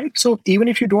 right? So even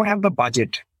if you don't have the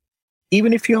budget,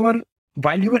 even if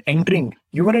while you were entering,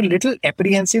 you were a little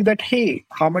apprehensive that, hey,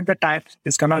 how much the tire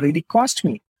is going to really cost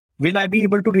me? Will I be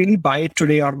able to really buy it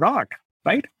today or not,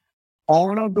 right?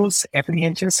 All of those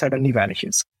apprehensions suddenly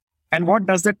vanishes. And what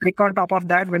does the trick on top of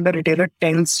that, when the retailer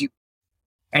tells you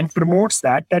and promotes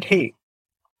that, hey,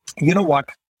 you know what?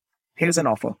 Here's an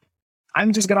offer.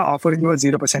 I'm just going to offer you a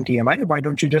 0% EMI. Why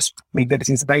don't you just make the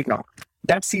decision right now?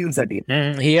 That seals the deal.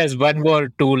 He has one more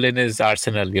tool in his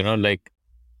arsenal,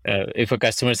 if a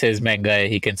customer says महंगा है,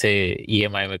 he can say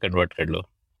EMI में convert कर लो.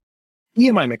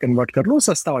 EMI में convert कर लो,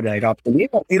 सस्ता हो जाएगा आपके लिए.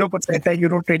 0% है, you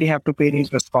don't really have to pay any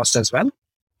interest cost as well.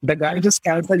 The guy just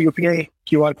scans the UPI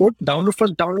QR code,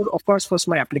 download of course first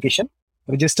my application,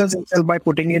 registers himself by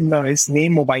putting in his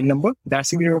name, mobile number.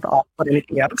 That's if you don't offer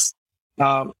anything else.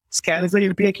 scans the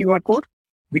UPI QR code.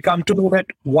 We come to know that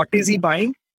what is he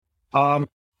buying, from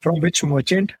which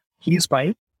merchant he is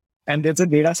buying. And there's a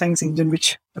data science engine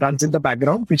which runs in the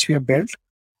background, which we have built,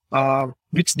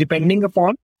 which depending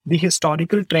upon the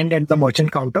historical trend at the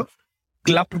merchant counter,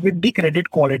 clubbed with the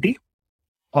credit quality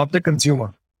of the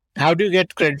consumer. How do you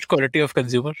get credit quality of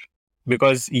consumer?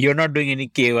 Because you're not doing any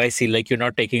KYC, like you're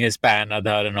not taking his PAN,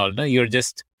 Aadhaar and all, no? You're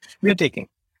just... We are taking.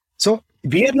 So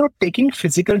we are not taking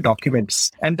physical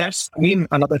documents. And that's again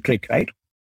another trick, right?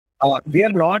 We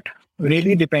are not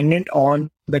really dependent on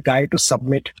the guy to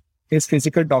submit his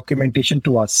physical documentation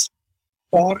to us,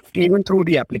 or even through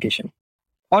the application,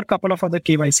 or a couple of other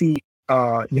KYC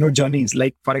journeys.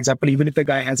 Like, for example, even if the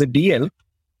guy has a DL,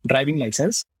 driving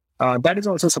license, that is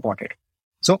also supported.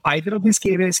 So either of these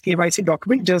KYC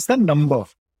document, just the number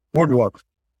would work.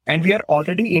 And we are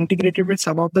already integrated with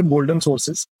some of the golden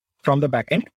sources from the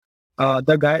backend.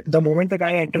 The moment the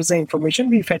guy enters the information,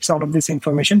 we fetch some of this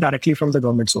information directly from the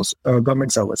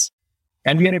government service.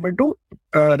 And we are able to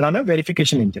run a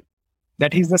verification engine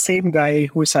that he's the same guy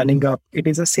who is signing up. It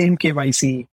is the same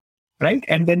KYC, right?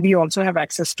 And then we also have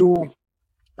access to,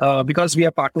 because we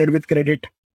are partnered with credit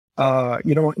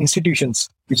institutions,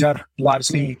 which are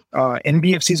largely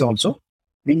NBFCs also.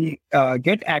 We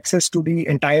get access to the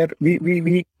entire,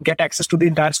 we get access to the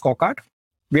entire scorecard,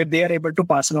 where they are able to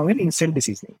pass along an instant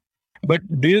decision.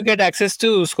 But do you get access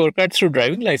to scorecards through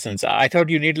driving license? I thought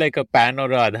you need like a PAN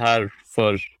or a Aadhaar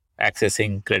for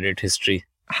accessing credit history.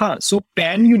 So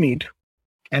PAN you need,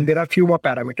 and there are a few more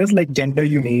parameters like gender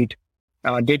you need,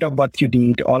 date of birth you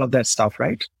need, all of that stuff,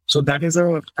 right? So that's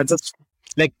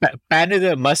like PAN is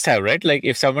a must-have, right? Like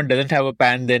if someone doesn't have a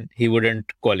PAN, then he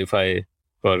wouldn't qualify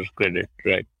for credit,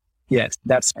 right? Yes,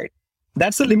 that's right.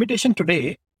 That's the limitation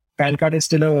today. PAN card is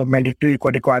still a mandatory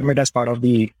requirement as part of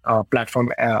the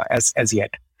platform as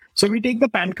yet. So we take the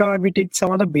PAN card, we take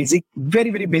some of the basic, very,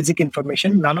 very basic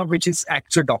information, none of which is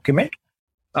actual document.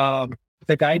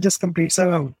 The guy just completes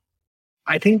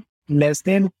I think, less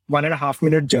than 1.5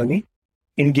 minute journey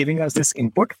in giving us this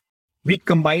input. We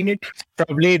combine it.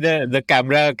 Probably the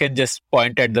camera can just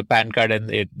point at the PAN card and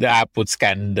the app would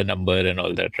scan the number and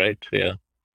all that, right? Yeah.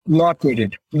 Not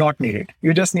needed.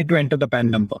 You just need to enter the PAN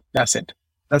number. That's it.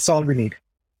 That's all we need.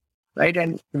 Right?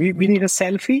 And we need a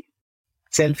selfie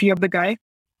of the guy.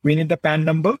 We need the PAN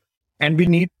number, and we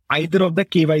need either of the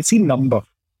KYC number,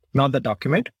 not the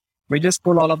document. We just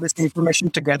pull all of this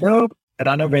information together,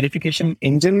 run a verification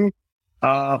engine,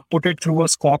 put it through a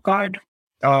scorecard,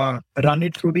 run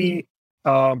it through the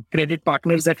credit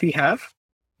partners that we have.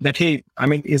 That, hey,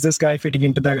 is this guy fitting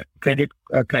into the credit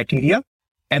criteria?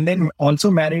 And then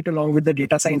also marry it along with the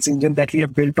data science engine that we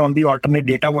have built on the alternate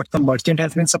data, what the merchant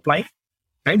has been supplying,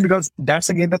 right? Because that's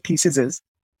again the thesis is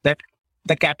that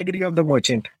the category of the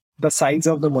merchant, the size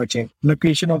of the merchant,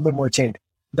 location of the merchant,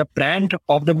 the brand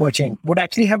of the merchant would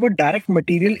actually have a direct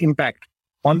material impact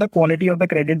on the quality of the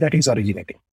credit that is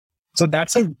originating. So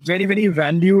that's a very, very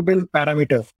valuable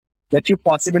parameter that you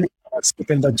possibly skip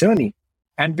in the journey,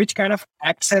 and which kind of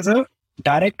acts as a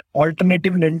direct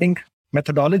alternative lending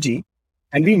methodology.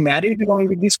 And we marry it along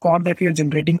with the score that we are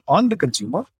generating on the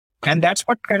consumer. And that's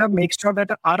what kind of makes sure that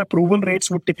our approval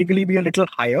rates would typically be a little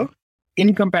higher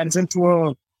in comparison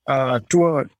to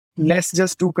a less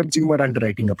just to consumer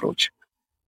underwriting approach.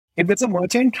 If there's a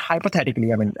merchant,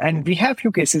 hypothetically, and we have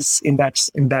few cases in that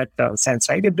sense,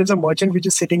 right? If there's a merchant which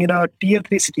is sitting in a tier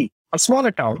 3 city, a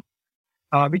smaller town,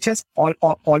 which has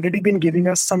already been giving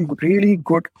us some really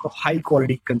good, high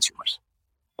quality consumers.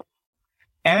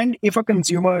 And if a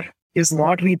consumer is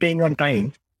not repaying on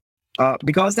time,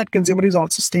 because that consumer is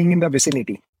also staying in the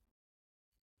vicinity,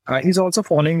 he's also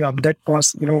following up that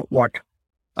because,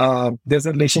 there's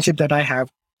a relationship that I have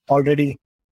already.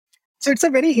 So it's a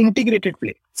very integrated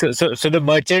play. So the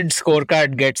merchant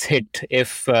scorecard gets hit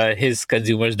if his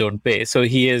consumers don't pay. So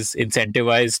he is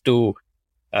incentivized to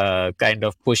kind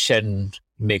of push and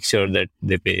make sure that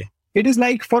they pay. It is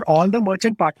like for all the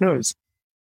merchant partners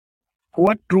who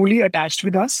are truly attached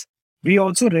with us, we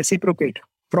also reciprocate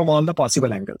from all the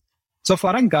possible angles. So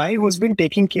for a guy who's been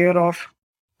taking care of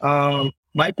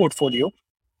my portfolio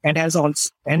and has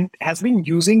been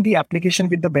using the application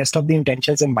with the best of the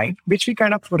intentions in mind, which we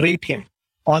kind of rate him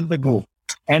on the go.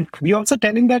 And we also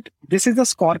tell him that this is a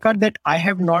scorecard that I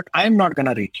am not going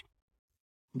to rate you.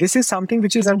 This is something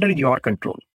which is under your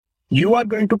control. You are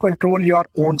going to control your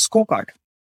own scorecard.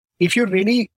 If you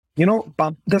really,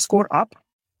 bump the score up,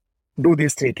 do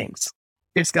these 3 things.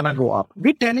 It's going to go up.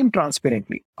 We tell him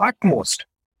transparently, utmost,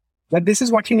 that this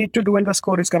is what you need to do and the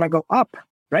score is going to go up,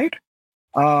 right?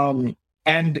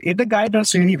 And if the guy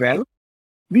does really well,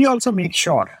 we also make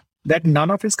sure that none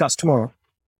of his customer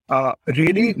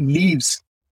really leaves.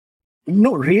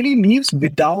 No, really leaves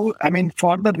without,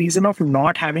 for the reason of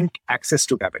not having access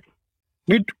to capital.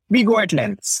 We go at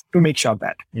lengths to make sure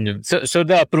that. So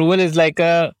the approval is like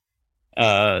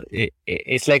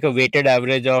it's like a weighted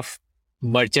average of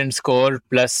merchant score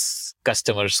plus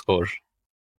customer score.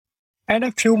 And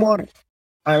a few more.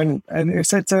 And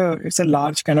it's a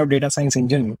large kind of data science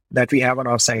engine that we have on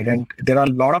our side, and there are a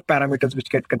lot of parameters which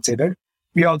get considered.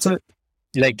 We also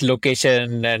like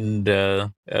location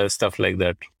and stuff like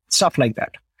that.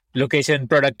 Location,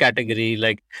 Product category,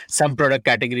 like some product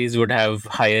categories would have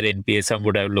higher NPA, some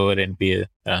would have lower NPA.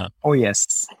 Oh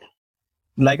yes,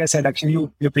 like I said, actually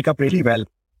you pick up really well,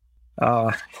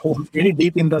 really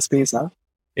deep in the space, huh?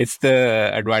 It's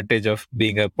the advantage of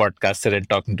being a podcaster and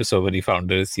talking to so many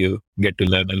founders. You get to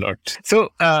learn a lot. So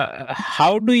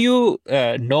how do you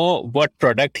know what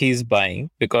product he's buying?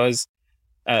 Because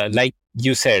like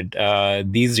you said,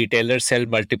 these retailers sell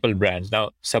multiple brands. Now,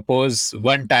 suppose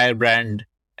one tire brand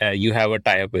you have a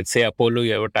tie-up with, say Apollo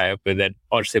you have a tie-up with,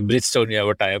 or say Bridgestone you have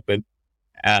a tie-up with.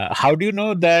 How do you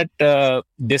know that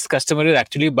this customer is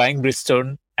actually buying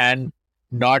Bridgestone and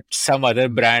not some other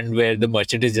brand where the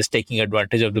merchant is just taking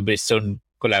advantage of the Bridgestone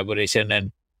collaboration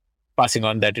and passing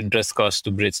on that interest cost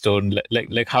to Bridgestone?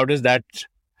 Like how does that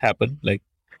happen?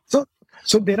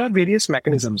 So there are various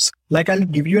mechanisms. Like I'll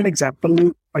give you an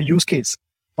example, a use case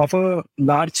of a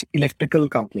large electrical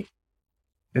company.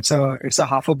 It's a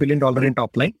 $500 million in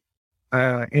top line.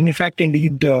 In fact,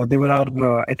 indeed, they were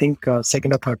our, I think,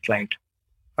 second or third client.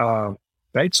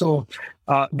 Right. So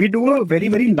we do a very,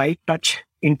 very light touch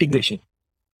integration,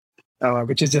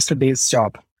 which is just a day's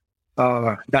job,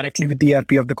 directly with the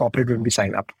ERP of the corporate when we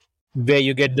sign up. Where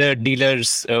you get the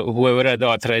dealers, whoever are the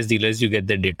authorized dealers, you get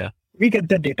the data. We get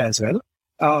the data as well.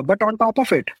 But on top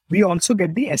of it, we also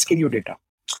get the SKU data.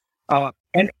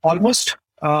 And almost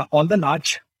all the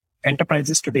large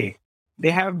enterprises today,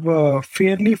 they have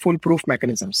fairly foolproof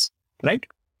mechanisms, right?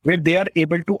 Where they are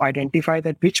able to identify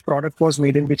that which product was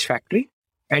made in which factory,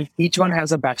 and each one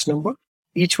has a batch number,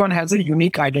 each one has a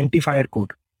unique identifier code,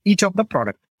 each of the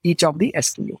product, each of the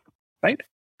SKU, right?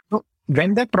 So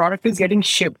when the product is getting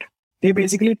shipped, they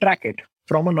basically track it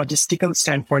from a logistical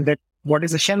standpoint, that what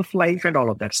is the shelf life and all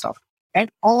of that stuff.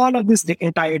 And all of this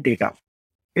entire data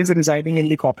is residing in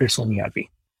the corporate zone ERP.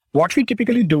 What we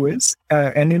typically do is,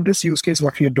 and in this use case,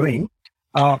 what we are doing,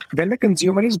 when the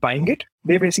consumer is buying it,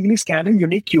 they basically scan a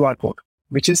unique QR code,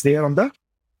 which is there on the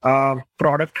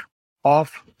product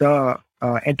of the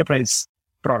enterprise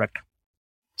product.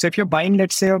 So if you're buying,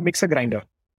 let's say, a mixer grinder,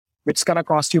 which is going to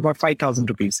cost you about 5,000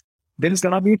 rupees, there is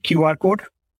going to be a QR code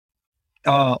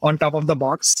on top of the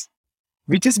box,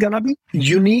 which is going to be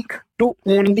unique to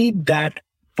only that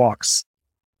box.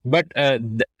 But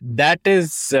that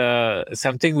is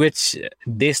something which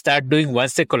they start doing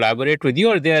once they collaborate with you,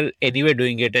 or they are anyway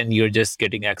doing it and you're just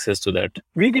getting access to that?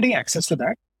 We're getting access to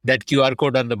that. That QR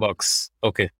code on the box.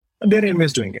 Okay. They're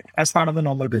always doing it as part of the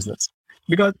normal business,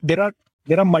 because there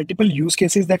are multiple use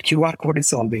cases that QR code is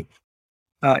solving.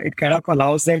 It kind of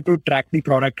allows them to track the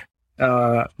product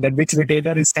that which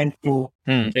retailer is sent to.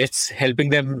 It's helping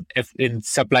them in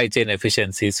supply chain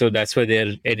efficiency. So that's why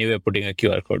they're anyway putting a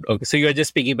QR code. Okay. So you're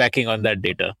just piggybacking on that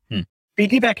data.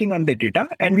 Piggybacking on the data,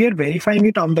 and we are verifying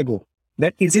it on the go.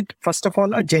 That is it, first of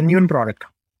all, a genuine product?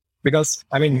 Because,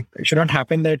 it should not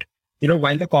happen that,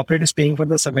 while the corporate is paying for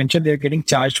the subvention, they're getting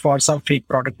charged for some fake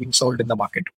product being sold in the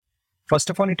market. First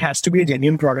of all, it has to be a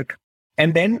genuine product.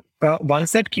 And then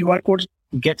once that QR code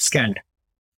gets scanned,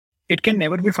 it can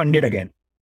never be funded again.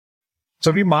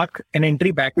 So we mark an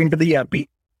entry back into the ERP,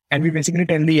 and we basically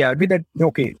tell the ERP that,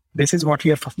 okay, this is what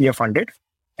we have funded,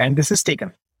 and this is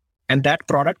taken. And that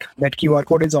product, that QR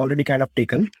code is already kind of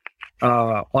taken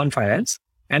on finance.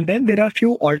 And then there are a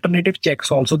few alternative checks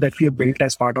also that we have built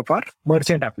as part of our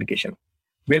merchant application,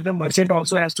 where the merchant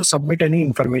also has to submit any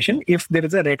information if there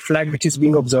is a red flag which is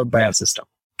being observed by our system.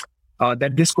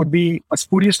 That this could be a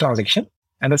spurious transaction,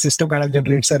 and the system kind of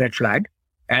generates a red flag.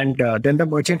 And then the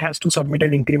merchant has to submit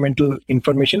an incremental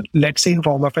information, let's say in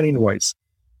form of an invoice.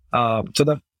 So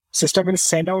the system will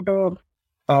send out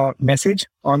a message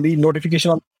on the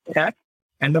notification on the app,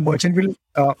 and the merchant will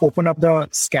open up the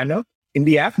scanner in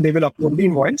the app. They will upload the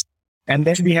invoice. And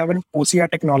then we have an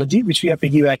OCR technology, which we are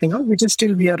piggybacking on, which is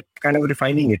still we are kind of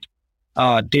refining it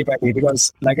day by day.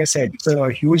 Because like I said, it's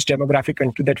a huge demographic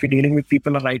country that we're dealing with.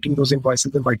 People are writing those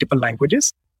invoices in multiple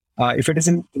languages. If it is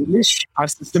in English, our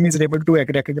system is able to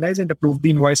recognize and approve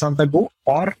the invoice on the go,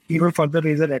 or even further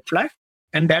raise a red flag.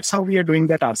 And that's how we are doing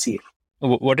that RCA.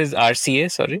 What is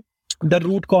RCA? Sorry? The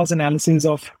root cause analysis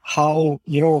of how,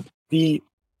 the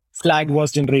flag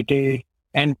was generated,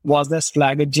 and was this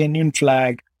flag a genuine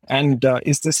flag? And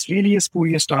is this really a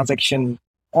spurious transaction?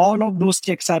 All of those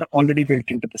checks are already built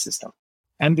into the system.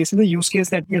 And this is a use case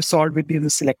that we have solved with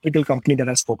this electrical company that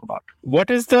I spoke about.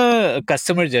 What is the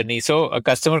customer journey? So a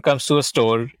customer comes to a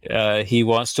store, he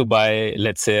wants to buy,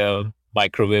 let's say, a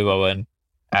microwave oven,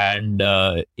 and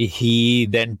he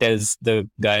then tells the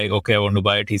guy, okay, I want to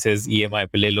buy it. He says,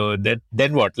 EMI pe le lo.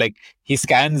 Then what? Like, he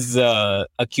scans a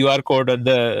QR code on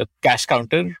the cash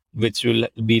counter, which will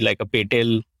be like a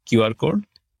Paytail QR code.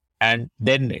 And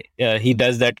then he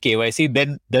does that KYC.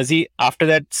 Then does he, after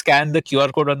that, scan the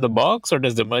QR code on the box, or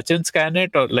does the merchant scan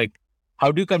it? Or like,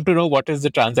 how do you come to know what is the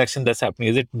transaction that's happening?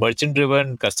 Is it merchant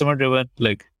driven, customer driven?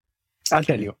 Like, I'll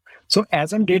tell you. So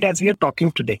as on date, as we are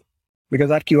talking today,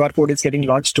 because our QR code is getting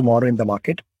launched tomorrow in the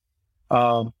market,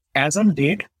 as on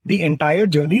date, the entire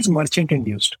journey is merchant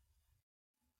induced.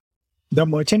 The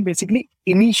merchant basically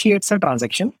initiates a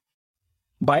transaction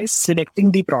by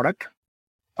selecting the product,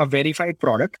 a verified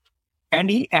product, and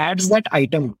he adds that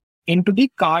item into the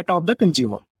cart of the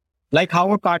consumer. Like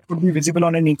how a cart would be visible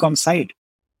on an e-com site.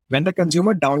 When the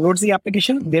consumer downloads the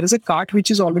application, there is a cart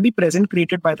which is already present,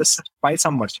 created by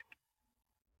some merchant.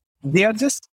 They are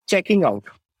just checking out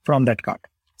from that cart.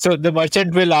 so the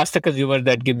merchant will ask the consumer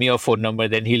that give me your phone number,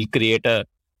 then he'll create a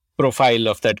profile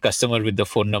of that customer with the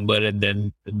phone number, and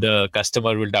then the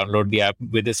customer will download the app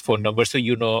with his phone number. So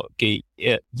you know, okay,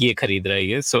 ye kharid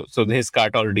raha hai. So his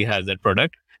cart already has that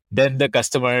product. Then the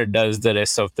customer does the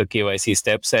rest of the KYC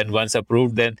steps, and once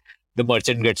approved, then the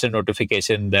merchant gets a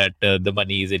notification that the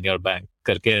money is in your bank.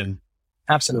 Karke,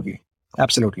 Absolutely.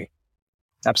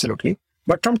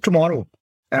 But from tomorrow,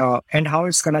 and how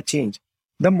it's going to change,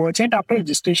 the merchant after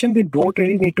registration, they don't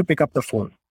really need to pick up the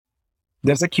phone.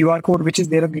 There's a QR code which is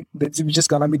there, which is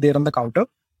going to be there on the counter.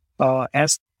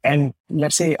 And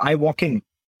let's say I walk in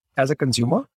as a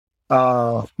consumer,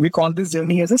 we call this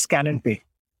journey as a scan and pay.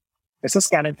 It's a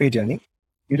scan and pay journey.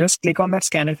 You just click on that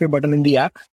scan and pay button in the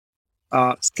app,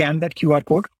 scan that QR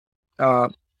code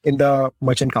in the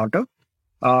merchant counter,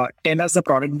 tell us the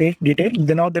product detail.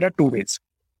 Then now there are two ways.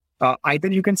 Either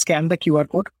you can scan the QR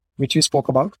code, which we spoke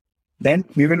about. Then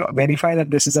we will verify that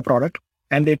this is a product,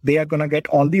 and that they are going to get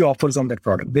all the offers on that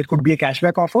product. There could be a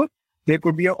cashback offer. There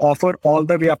could be an offer all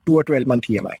the way up to a 12-month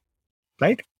EMI,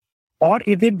 right? Or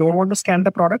if they don't want to scan the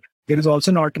product, there is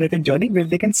also an alternative journey where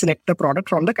they can select the product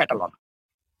from the catalog.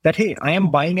 That, hey, I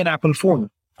am buying an Apple phone,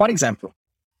 for example,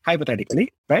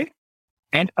 hypothetically, right?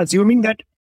 And assuming that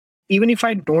even if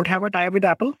I don't have a tie-up with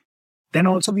Apple, then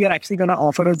also we are actually going to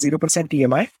offer a 0%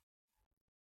 EMI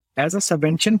as a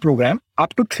subvention program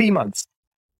up to 3 months.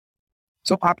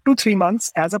 So up to 3 months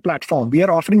as a platform, we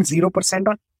are offering 0%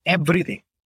 on everything.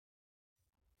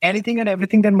 Anything and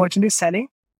everything that merchant is selling,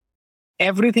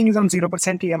 everything is on 0%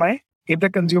 EMI if the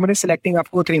consumer is selecting up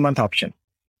to a 3-month option.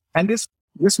 And this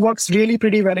works really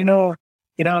pretty well in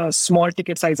a small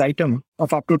ticket size item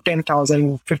of up to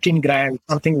 10,000, 15 grand,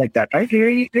 something like that, right?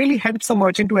 Really helps the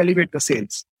merchant to elevate the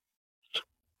sales.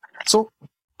 So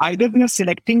either we are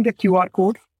selecting the QR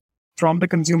code from the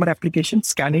consumer application,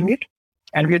 scanning it,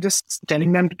 and we are just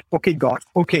telling them,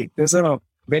 okay, there's a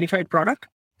verified product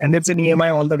and there's an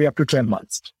EMI all the way up to 12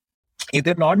 months. If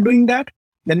they're not doing that,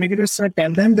 then we can just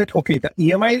tell them that, okay, the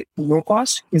EMI no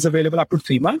cost is available up to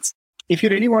 3 months. If you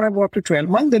really want to go up to 12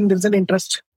 months, then there's an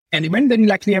interest element, then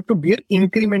you'll actually have to bear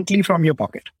incrementally from your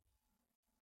pocket.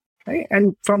 Okay?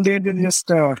 And from there, they just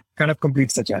kind of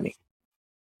completes the journey.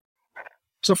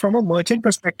 So from a merchant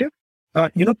perspective,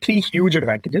 3 huge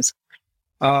advantages.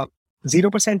 0%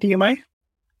 EMI,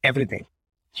 everything.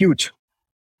 Huge.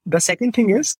 The second thing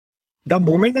is, the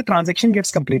moment the transaction gets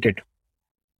completed,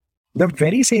 the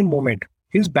very same moment,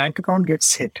 his bank account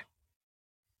gets hit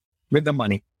with the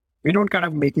money. We don't kind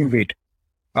of make him wait.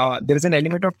 There is an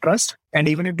element of trust, and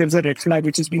even if there's a red flag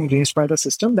which is being raised by the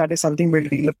system, that is something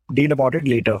we'll deal about it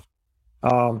later.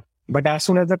 But as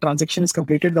soon as the transaction is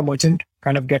completed, the merchant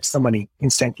kind of gets the money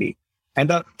instantly. And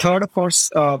the third, of course,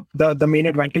 the main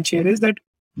advantage here is that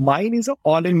mine is an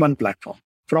all-in-one platform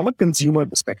from a consumer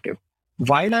perspective.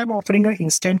 While I'm offering an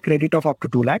instant credit of up to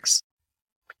 2 lakhs,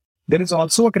 there is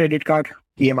also a credit card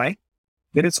EMI.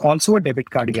 There is also a debit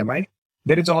card EMI.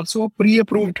 There is also a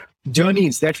pre-approved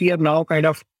journeys that we are now kind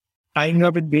of tying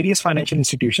up with various financial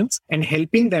institutions and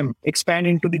helping them expand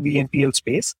into the BNPL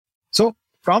space. So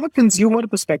from a consumer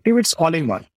perspective, it's all in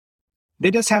one.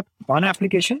 They just have one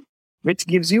application which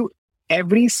gives you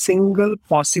every single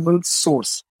possible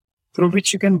source through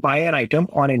which you can buy an item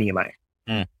on an EMI.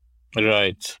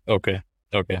 Right. Okay.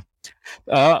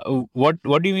 What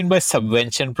do you mean by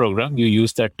subvention program? You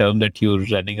use that term that you're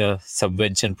running a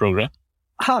subvention program.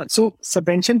 So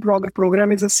subvention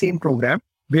program is the same program,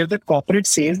 where the corporate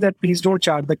says that please don't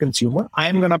charge the consumer. I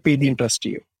am going to pay the interest to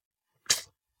you.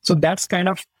 So that's kind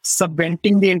of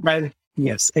subventing the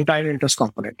entire interest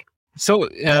component. So,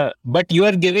 but you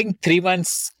are giving 3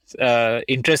 months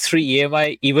interest-free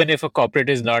EMI even if a corporate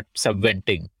is not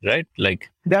subventing, right? Like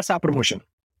that's our promotion.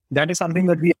 That is something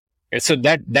that we. So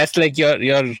that's like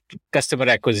your customer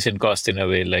acquisition cost in a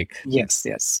way, like. Yes,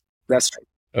 that's right.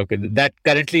 Okay, that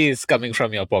currently is coming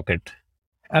from your pocket.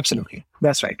 Absolutely,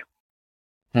 that's right.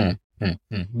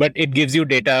 But it gives you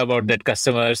data about that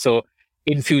customer. So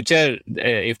in future,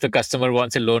 if the customer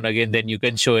wants a loan again, then you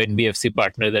can show NBFC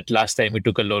partner that last time he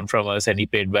took a loan from us and he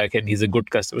paid back and he's a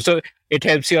good customer. So it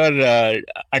helps your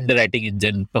underwriting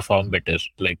engine perform better.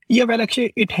 Like, yeah, well,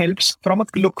 actually, it helps from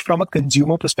a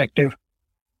consumer perspective.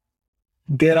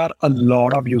 There are a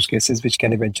lot of use cases which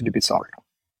can eventually be solved.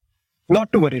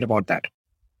 Not to worry about that.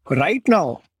 Right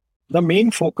now, the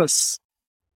main focus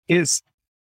is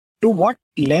to what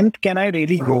length can I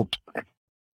really go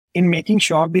in making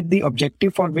sure that the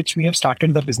objective for which we have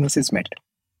started the business is met.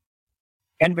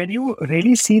 And when you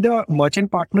really see the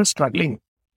merchant partner struggling,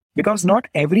 because not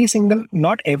every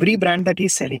brand that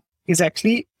he's selling is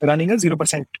actually running a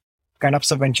 0% kind of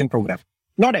subvention program.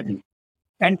 Not every.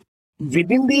 And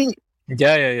within the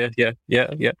yeah.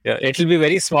 It will be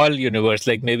very small universe,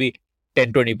 like maybe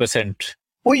 10-20%.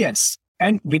 Oh, yes.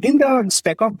 And within the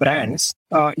spec of brands,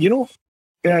 there will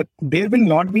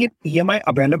not be an EMI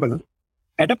available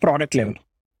at a product level.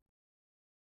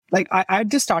 Like I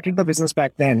just started the business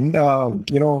back then,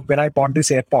 when I bought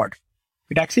this AirPod,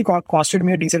 it actually costed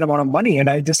me a decent amount of money. And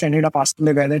I just ended up asking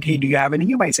the guy that, hey, do you have an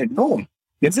EMI? I said, no,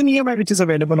 there's an EMI which is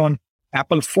available on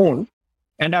Apple phone.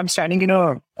 And I'm standing in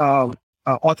a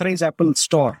authorized Apple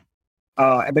store.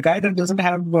 The guy that doesn't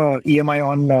have EMI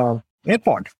on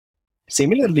AirPod.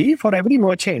 Similarly, for every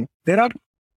merchant, there are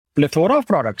plethora of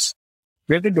products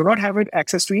where they do not have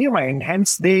access to EMI, and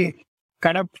hence they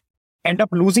kind of end up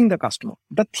losing the customer.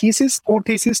 The core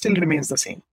thesis still remains the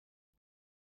same.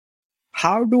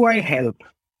 How do I help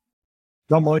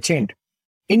the merchant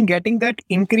in getting that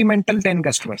incremental 10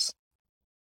 customers?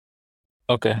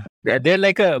 Okay. There are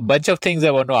like a bunch of things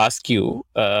I want to ask you.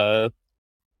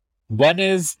 One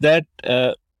is that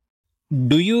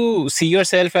do you see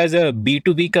yourself as a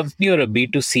B2B company or a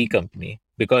B2C company?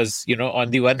 Because,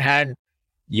 on the one hand,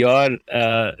 your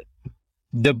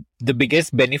the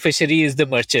biggest beneficiary is the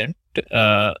merchant.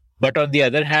 But on the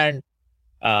other hand,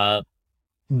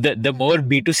 the more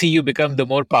B2C you become, the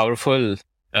more powerful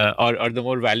or the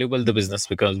more valuable the business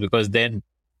becomes, because then,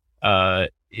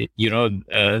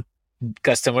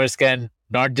 customers can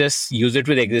not just use it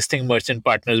with existing merchant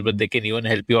partners, but they can even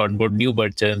help you onboard new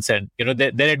merchants. And,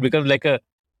 then it becomes like a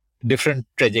different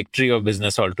trajectory of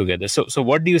business altogether. So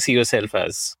what do you see yourself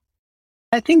as?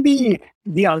 I think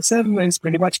the answer is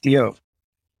pretty much clear.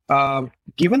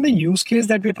 Given the use case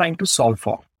that we're trying to solve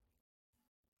for,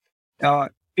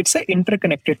 it's an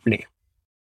interconnected play.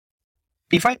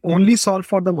 If I only solve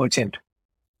for the merchant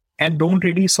and don't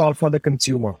really solve for the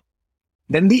consumer,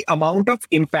 then the amount of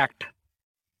impact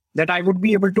that I would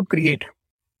be able to create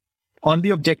on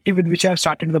the objective with which I've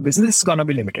started the business is going to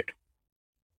be limited.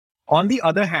 On the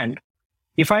other hand,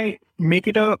 if I make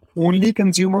it a only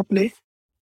consumer play,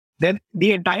 then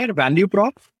the entire value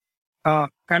prop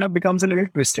kind of becomes a little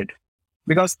twisted,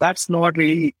 because that's not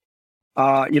really,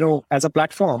 as a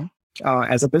platform,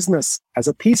 as a business, as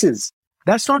a thesis,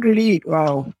 that's not really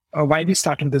why we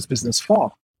started this business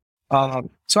for.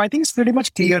 So I think it's pretty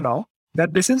much clear now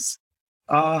that this is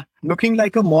looking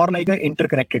more like an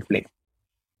interconnected play,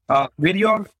 where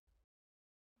you're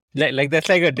like that's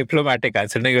like a diplomatic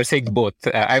answer. No, you're saying both.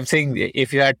 I'm saying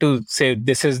if you had to say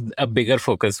this is a bigger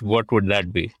focus, what would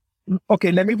that be?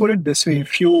 Okay, let me put it this way.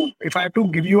 If I have to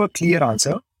give you a clear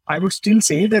answer, I would still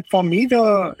say that for me,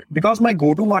 because my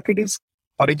go-to market is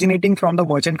originating from the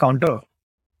merchant counter,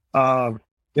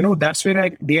 that's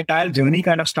where the entire journey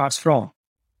kind of starts from.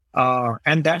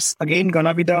 And that's again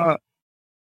gonna be a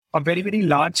very, very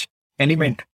large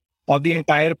element of the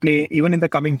entire play, even in the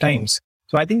coming times.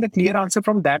 So I think the clear answer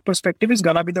from that perspective is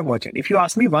gonna be the merchant. If you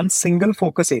ask me one single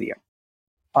focus area,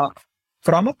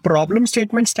 from a problem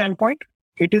statement standpoint,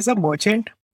 it is a merchant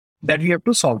that we have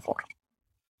to solve for.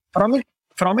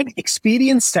 From an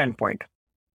experience standpoint,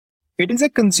 it is a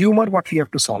consumer what we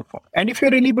have to solve for. And if you're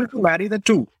really able to marry the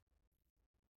two,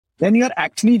 then you're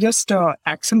actually just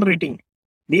accelerating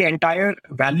the entire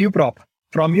value prop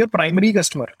from your primary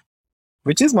customer,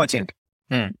 which is merchant.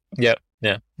 Yeah,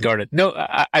 got it. No,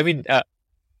 I mean,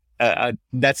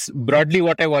 that's broadly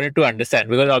what I wanted to understand,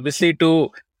 because obviously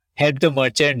to help the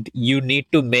merchant, you need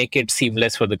to make it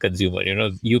seamless for the consumer.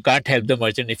 You can't help the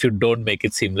merchant if you don't make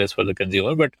it seamless for the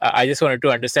consumer. But I just wanted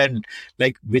to understand,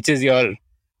 like, which is your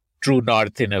true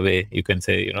north in a way, you can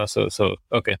say. So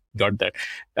okay, got that.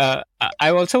 I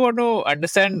also want to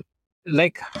understand,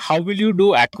 like, how will you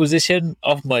do acquisition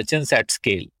of merchants at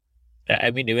scale?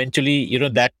 I mean, eventually,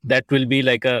 that will be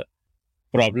like a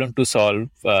problem to solve.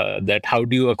 That how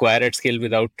do you acquire at scale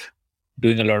without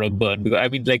doing a lot of burn? Because I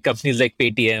mean, like companies like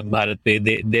Paytm,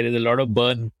 BharatPay, there is a lot of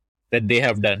burn that they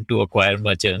have done to acquire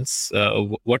merchants.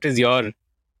 What is your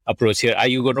approach here? Are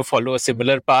you going to follow a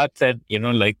similar path, and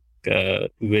like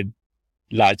with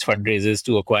large fundraisers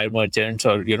to acquire merchants,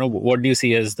 or what do you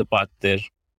see as the path there?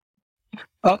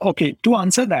 Okay, to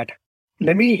answer that,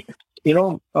 let me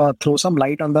throw some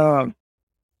light on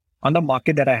the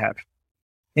market that I have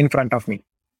in front of me.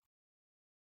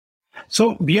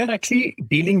 So we are actually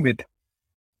dealing with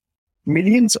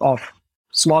millions of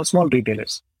small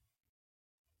retailers,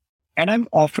 and I'm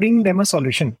offering them a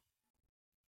solution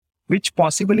which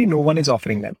possibly no one is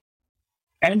offering them.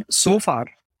 And so far,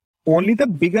 only the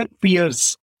bigger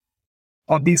peers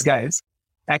of these guys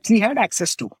actually had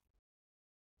access to.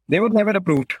 They were never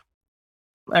approved.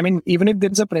 I mean, even if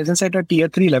there's a presence at a tier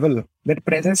 3 level, that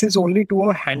presence is only to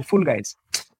a handful guys.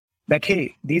 That,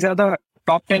 hey, these are the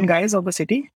top 10 guys of the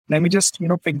city. Let me just,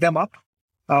 pick them up.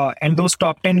 And those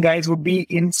top 10 guys would be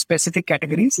in specific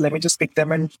categories. Let me just pick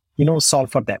them and,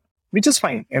 solve for them, which is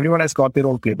fine. Everyone has got their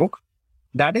own playbook.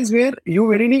 That is where you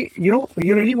really, you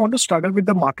really want to struggle with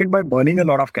the market by burning a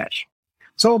lot of cash.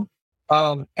 So,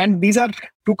 and these are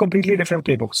two completely different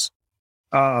playbooks.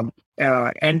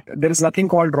 And there is nothing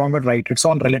called wrong or right. It's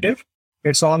all relative.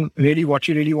 It's all really what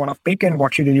you really want to pick and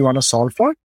what you really want to solve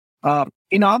for.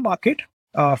 In our market,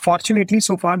 fortunately,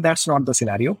 so far, that's not the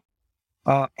scenario.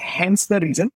 Hence the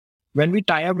reason when we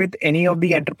tie up with any of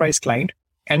the enterprise client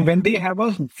and when they have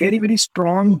a very, very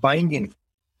strong buying in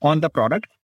on the product,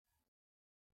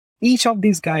 each of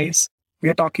these guys we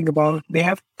are talking about, they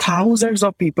have thousands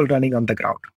of people running on the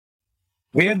ground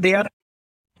where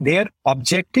their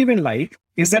objective in life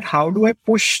is that how do I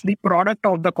push the product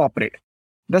of the corporate?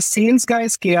 The sales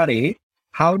guy's KRA,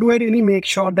 how do I really make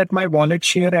sure that my wallet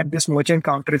share at this merchant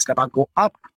counter is going to go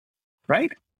up,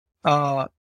 right?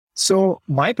 So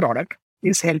my product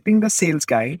is helping the sales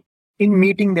guy in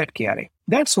meeting that KRA.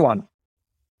 That's one.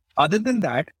 Other than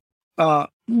that,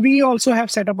 we also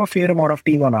have set up a fair amount of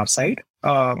team on our side.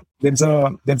 There's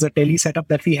a tele setup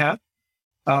that we have.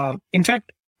 In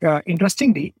fact,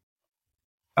 interestingly,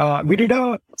 we did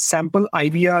a sample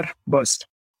IVR burst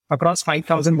across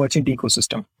 5,000 merchant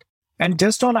ecosystem. And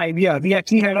just on IVR, we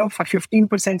actually had a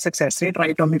 15% success rate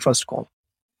right on the first call.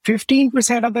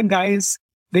 15% of the guys,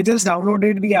 they just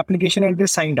downloaded the application and they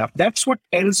signed up. That's what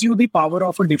tells you the power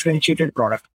of a differentiated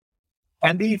product.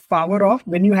 And the power of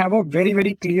when you have a very,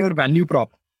 very clear value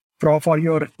prop for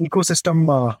your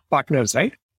ecosystem partners,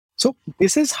 right? So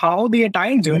this is how the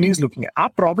entire journey is looking at. Our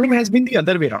problem has been the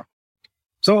other way around.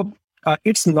 So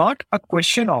it's not a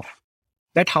question of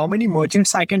that how many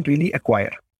merchants I can really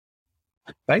acquire,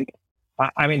 right?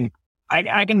 I mean,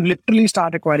 I can literally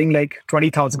start acquiring like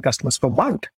 20,000 customers per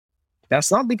month.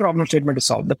 That's not the problem statement to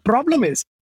solve. The problem is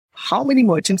how many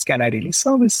merchants can I really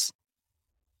service?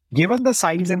 Given the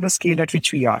size and the scale at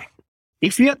which we are,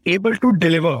 if we are able to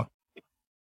deliver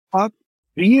a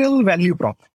real value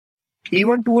prop,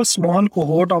 even to a small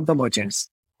cohort of the merchants,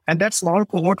 and that small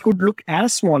cohort could look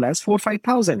as small as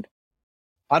 4,000-5,000.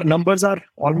 Our numbers are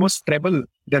almost treble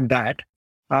than that.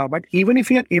 But even if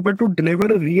we are able to deliver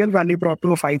a real value prop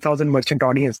to a 5,000 merchant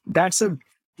audience,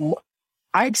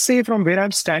 I'd say from where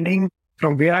I'm standing,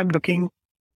 from where I'm looking,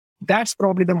 that's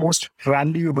probably the most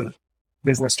valuable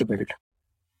business to build.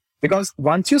 Because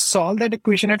once you solve that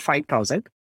equation at 5,000,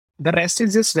 the rest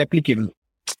is just replicable.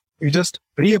 You just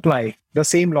reapply the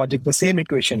same logic, the same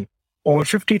equation over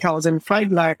 50,000,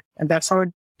 5 lakh, and that's how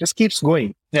it just keeps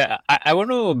going. Yeah, I want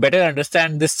to better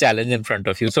understand this challenge in front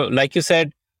of you. So like you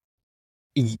said,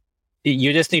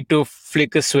 you just need to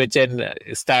flick a switch and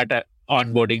start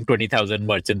onboarding 20,000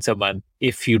 merchants a month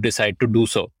if you decide to do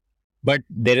so. But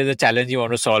there is a challenge you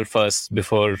want to solve first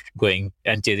before going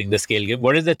and chasing the scale game.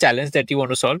 What is the challenge that you want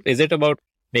to solve? Is it about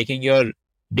making your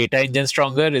data engine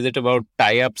stronger? Is it about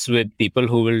tie-ups with people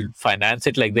who will finance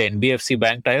it, like the NBFC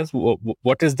bank tie-ups?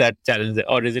 What is that challenge?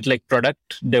 Or is it like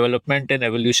product development and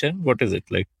evolution? What is it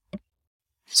like?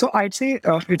 So I'd say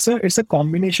it's a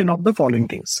combination of the following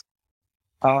things.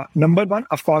 Number one,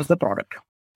 of course, the product.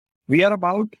 We are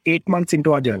about 8 months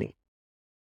into our journey.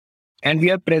 And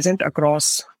we are present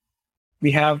across,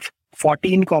 we have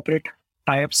 14 corporate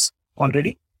tie-ups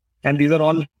already. And these are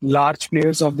all large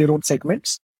players of their own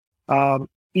segments.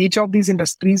 each of these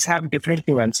industries have different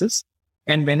nuances.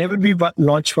 And whenever we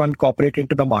launch one corporate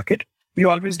into the market, we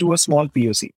always do a small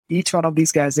POC. Each one of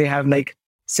these guys, they have like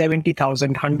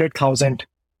 70,000, 100,000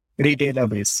 retailer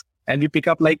base. And we pick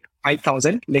up like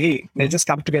 5,000. Like, hey, let's just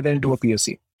come together and do a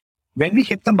POC. When we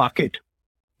hit the market,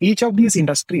 each of these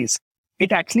industries,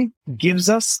 it actually gives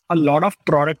us a lot of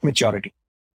product maturity.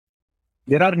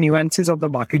 There are nuances of the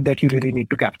market that you really need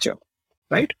to capture,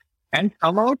 right? And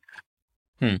come out.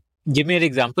 Give me an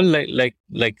example, like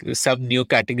some new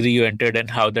category you entered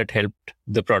and how that helped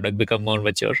the product become more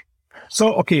mature.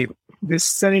 So, okay,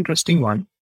 this is an interesting one.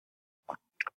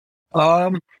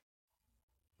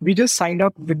 We just signed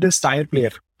up with this tire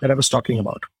player that I was talking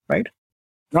about, right?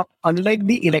 Now, unlike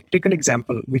the electrical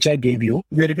example, which I gave you,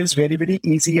 where it is very, very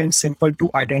easy and simple to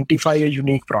identify a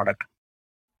unique product,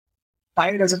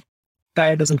 tire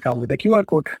doesn't come with a QR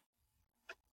code,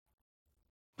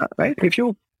 right? If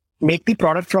you make the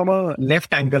product from a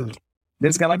left angle,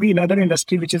 there's gonna be another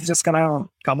industry which is just gonna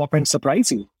come up and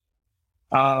surprise you.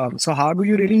 So how do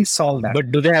you really solve that?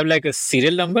 But do they have like a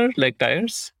serial number like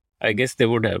tires? I guess they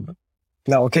would have.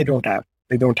 No, okay,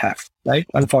 they don't have, right?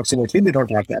 Unfortunately, they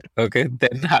don't have that. Okay,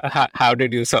 then how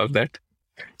did you solve that?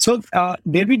 So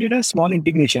there we did a small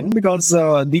integration because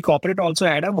the corporate also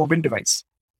had a mobile device.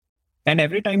 And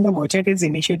every time the merchant is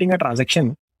initiating a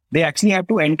transaction, they actually have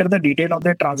to enter the detail of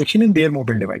their transaction in their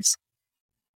mobile device.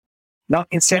 Now,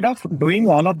 instead of doing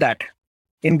all of that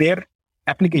in their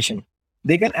application,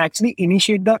 they can actually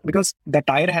initiate because the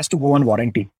tire has to go on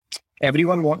warranty.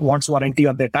 Everyone wants warranty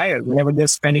on their tire whenever they're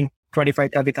spending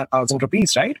 25, 30,000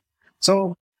 rupees, right?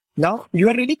 So now you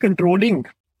are really controlling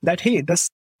that, hey, there's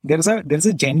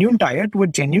a genuine tire to a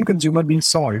genuine consumer being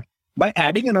sold by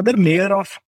adding another layer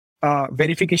of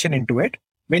verification into it.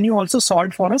 When you also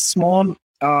solve for a small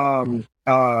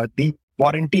the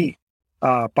warranty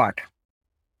part.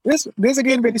 There's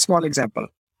again very small example.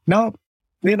 Now,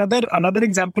 another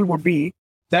example would be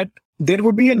that there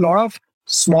would be a lot of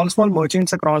small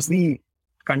merchants across the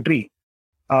country,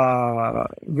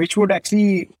 which would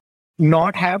actually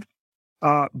not have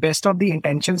best of the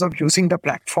intentions of using the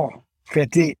platform where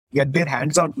they get their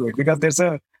hands on to it, because there's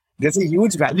a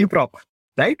huge value prop,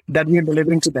 right, that we are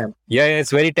delivering to them. Yeah,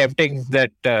 it's very tempting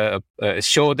that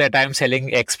show that I'm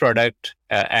selling X product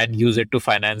and use it to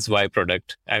finance Y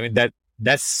product. I mean,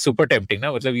 that's super tempting.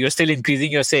 Now, you're still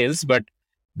increasing your sales, but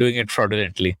doing it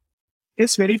fraudulently.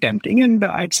 It's very tempting. And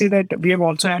I'd say that we have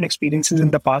also had experiences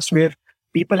in the past where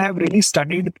people have really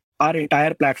studied our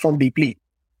entire platform deeply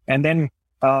and then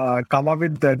come up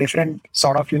with the different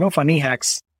sort of, funny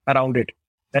hacks around it.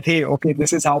 That, hey, okay,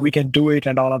 this is how we can do it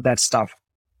and all of that stuff.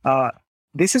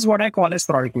 This is what I call as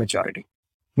product maturity.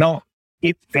 Now,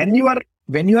 when you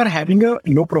are having a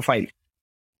low profile,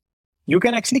 you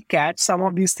can actually catch some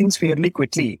of these things fairly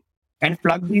quickly and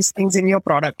plug these things in your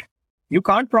product. You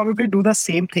can't probably do the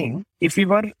same thing if we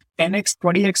were 10x,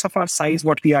 20x of our size,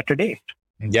 what we are today.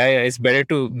 Yeah, it's better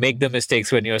to make the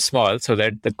mistakes when you're small so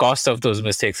that the cost of those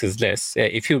mistakes is less.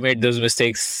 If you made those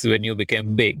mistakes when you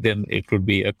became big, then it would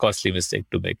be a costly mistake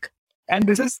to make. And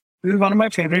this is one of my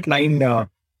favorite line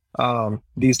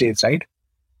these days, right?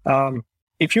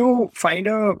 If you find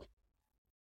a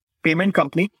payment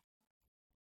company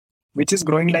which is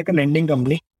growing like a lending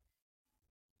company,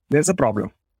 there's a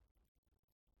problem.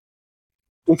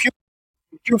 If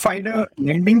you find a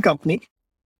lending company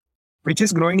which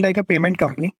is growing like a payment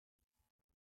company,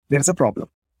 there's a problem.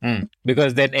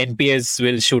 Because then NPS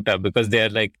will shoot up because they're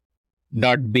like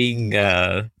not being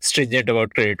stringent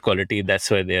about credit quality. That's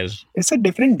why they're... It's a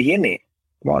different DNA,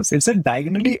 boss. It's a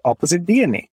diagonally opposite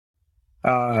DNA.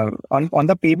 On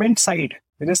the payment side,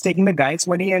 we're just taking the guy's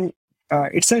money and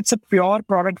it's a pure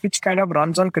product which kind of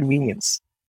runs on convenience.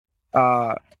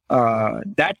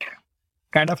 That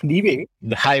kind of leeway.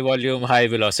 The high volume, high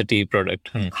velocity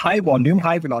product. High volume,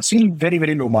 high velocity, very,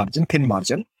 very low margin, thin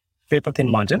margin, paper thin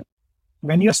margin.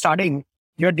 When you're starting,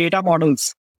 your data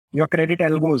models, your credit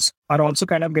algos are also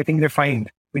kind of getting refined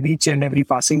with each and every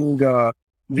passing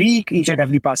week, each and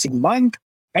every passing month.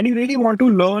 And you really want to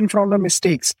learn from the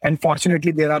mistakes. And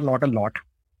fortunately, there are not a lot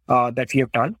that we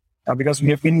have done because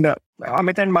we have been,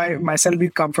 Amit and myself, we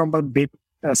come from the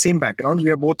same background.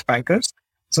 We are both bankers.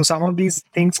 So some of these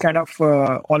things kind of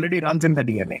already runs in the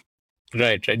DNA.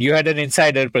 Right. You had an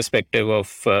insider perspective of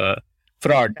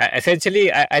fraud.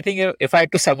 Essentially, I think if I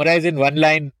had to summarize in one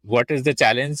line, what is the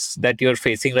challenge that you're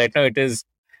facing right now? It is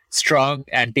strong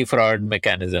anti-fraud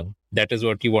mechanism. That is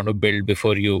what you want to build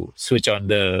before you switch on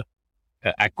the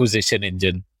acquisition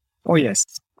engine. Oh,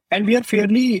 yes. And we are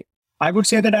I would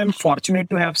say that I'm fortunate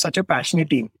to have such a passionate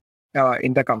team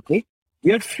in the company.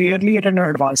 We are fairly at an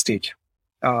advanced stage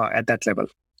at that level.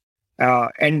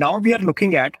 And now we are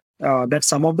looking at that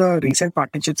some of the recent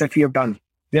partnerships that we have done.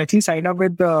 We actually signed up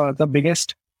with the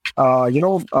biggest,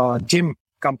 gym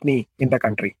company in the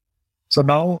country. So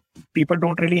now people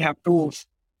don't really have to.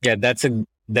 Yeah, that's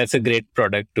a great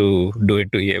product to do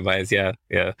it to EMIs. Yeah,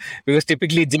 yeah. Because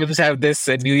typically gyms have this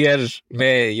New Year,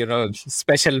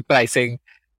 special pricing,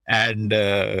 and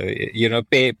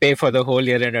pay for the whole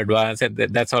year in advance, and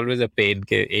that's always a pain.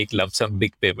 Ek lump sum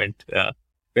big payment.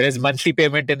 Whereas monthly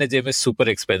payment in a gym is super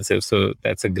expensive, so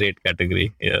that's a great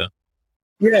category. Yeah.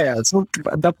 Yeah. So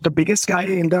the biggest guy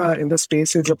in the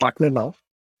space is a partner now,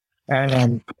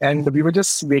 and we were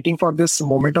just waiting for this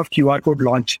moment of QR code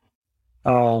launch.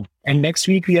 And next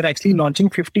week we are actually launching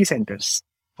 50 centers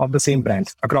of the same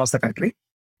brand across the country.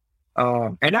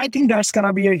 And I think that's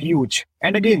gonna be a huge.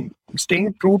 And again,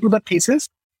 staying true to the thesis,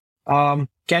 can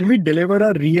we deliver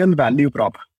a real value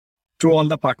prop to all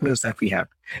the partners that we have?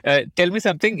 Tell me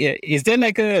something. Is there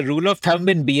like a rule of thumb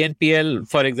in BNPL,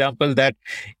 for example, that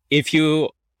if you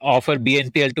offer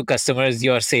BNPL to customers,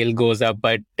 your sale goes up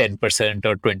by 10%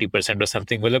 or 20% or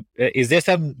something? Well, is there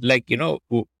some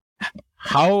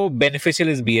how beneficial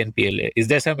is BNPL? Is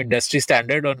there some industry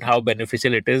standard on how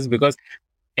beneficial it is? Because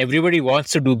everybody wants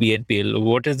to do BNPL.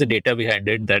 What is the data behind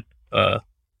it that...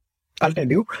 I'll tell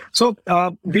you. So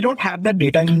we don't have that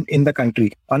data in the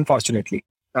country, unfortunately.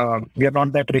 We are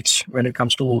not that rich when it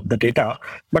comes to the data.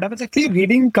 But I was actually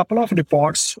reading a couple of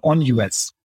reports on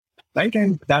US, right?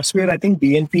 And that's where I think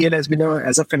BNPL has been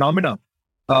as a phenomenon,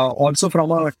 also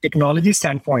from a technology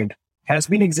standpoint, has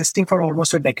been existing for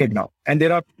almost a decade now. And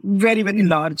there are very, very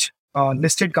large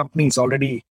listed companies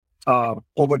already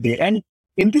over there. And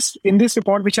in this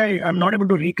report, which I'm not able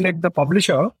to recollect the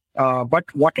publisher, but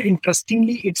what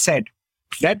interestingly it said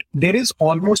that there is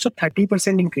almost a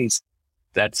 30% increase.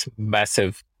 That's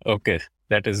massive. Okay,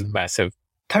 that is massive.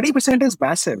 30% is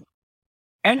massive.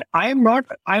 And I'm not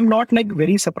like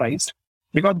very surprised,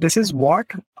 because this is what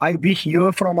we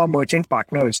hear from our merchant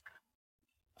partners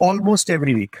almost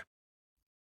every week.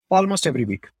 Almost every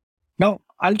week. Now,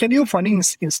 I'll tell you a funny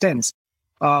instance.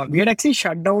 We had actually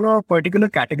shut down a particular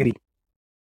category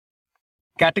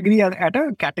at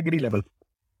a category level.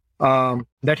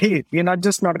 That, hey, we're not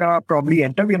going to probably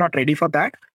enter. We're not ready for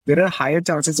that. There are higher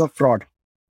chances of fraud.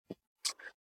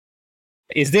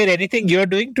 Is there anything you're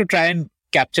doing to try and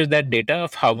capture that data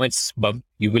of how much bump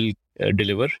you will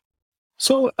deliver?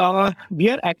 So we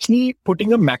are actually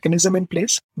putting a mechanism in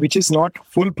place, which is not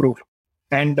foolproof.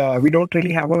 And we don't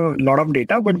really have a lot of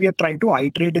data, but we are trying to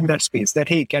iterate in that space that,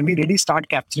 hey, can we really start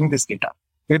capturing this data?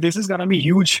 Because this is going to be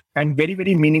huge and very,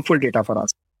 very meaningful data for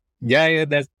us. Yeah,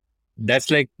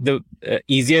 that's like the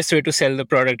easiest way to sell the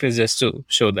product is just to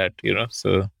show that,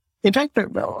 so. In fact,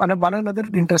 one another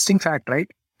interesting fact, right?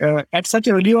 At such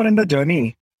early on in the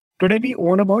journey, today we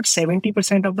own about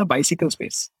 70% of the bicycle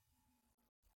space.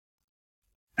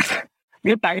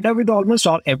 We are tied up with almost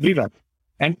everyone.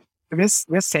 And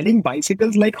we're selling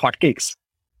bicycles like hotcakes.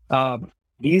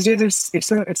 These days,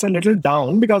 it's a little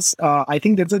down because I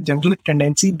think there's a general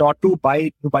tendency not to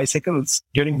buy bicycles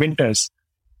during winters.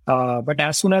 But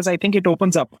as soon as I think it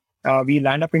opens up, we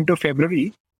land up into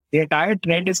February, the entire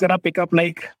trend is going to pick up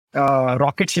like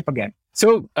rocket ship again.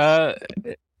 So,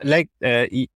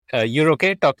 you're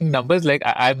okay talking numbers? Like,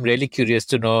 I'm really curious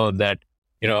to know that,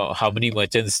 how many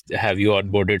merchants have you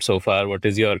onboarded so far? What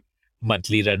is your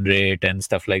monthly run rate and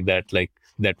stuff like that? Like,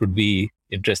 that would be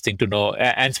interesting to know.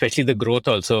 And especially the growth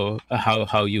also,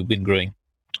 how you've been growing.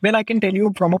 Well, I can tell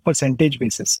you from a percentage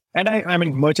basis. And I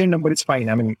mean, merchant number is fine.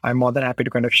 I mean, I'm more than happy to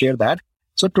kind of share that.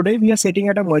 So today we are sitting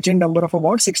at a merchant number of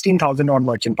about 16,000 odd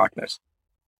merchant partners.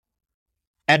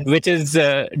 And which is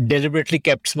deliberately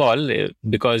kept small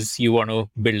because you want to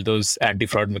build those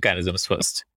anti-fraud mechanisms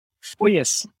first. Oh,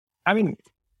 yes. I mean,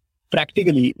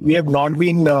 practically, we have not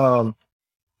been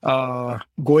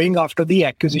going after the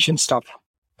acquisition stuff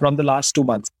from the last 2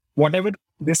 months. Whatever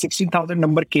the 16,000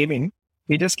 number came in,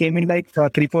 it just came in like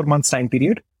 3-4 months time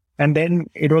period. And then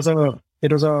it was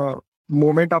a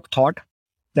moment of thought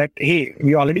that, hey,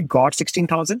 we already got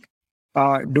 16,000.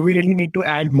 Do we really need to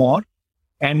add more?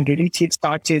 And really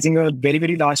start chasing a very,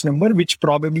 very large number, which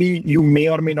probably you may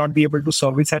or may not be able to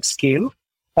service at scale.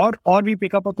 Or we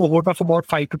pick up a cohort of about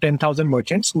 5 to 10,000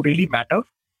 merchants who really matter.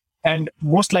 And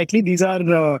most likely these are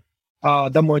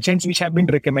the merchants which have been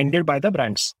recommended by the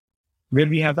brands where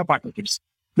we have the partnerships.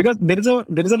 Because there is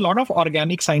a lot of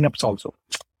organic signups also.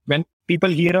 When people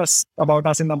hear about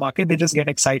us in the market, they just get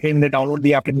excited and they download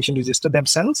the application, register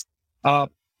themselves.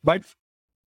 But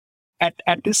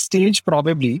at this stage,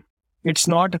 probably, it's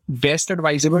not best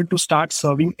advisable to start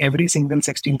serving every single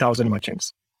 16,000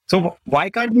 merchants. So why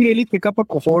can't we really pick up a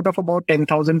cohort of about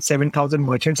 10,000, 7,000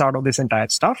 merchants out of this entire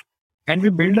stuff? And we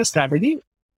build a strategy,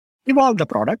 evolve the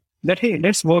product that, hey,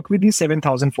 let's work with these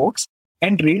 7,000 folks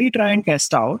and really try and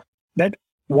test out that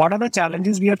what are the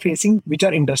challenges we are facing, which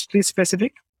are industry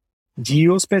specific,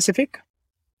 geo specific,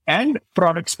 and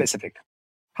product specific.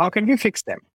 How can we fix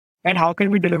them? And how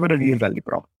can we deliver a real value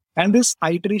prop? And this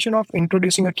iteration of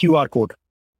introducing a QR code,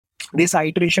 this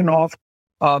iteration of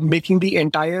making the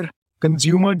entire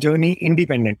consumer journey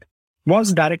independent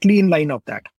was directly in line of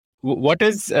that. What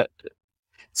is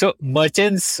so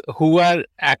merchants who are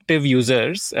active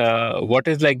users? What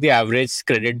is like the average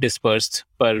credit dispersed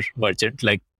per merchant?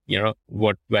 Like,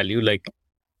 what value? Like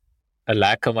 1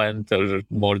 lakh a month or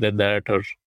more than that? Or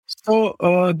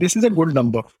So this is a good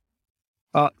number.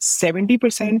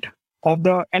 70% of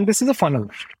the, and this is a funnel,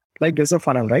 like there's a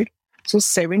funnel, right? So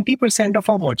 70% of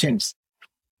our merchants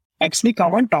actually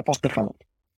come on top of the funnel,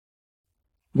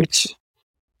 which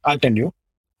I'll tell you.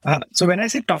 So when I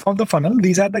say top of the funnel,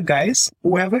 these are the guys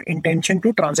who have an intention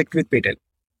to transact with Paytail,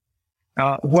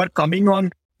 who are coming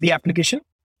on the application.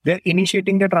 They're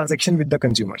initiating the transaction with the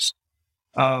consumers.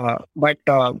 But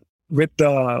with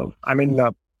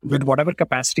with whatever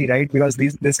capacity, right? Because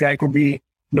this guy could be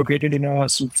located in a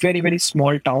very, very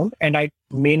small town, and I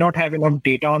may not have enough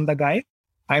data on the guy.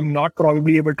 I'm not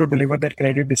probably able to deliver that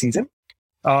credit decision.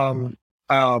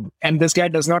 And this guy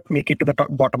does not make it to the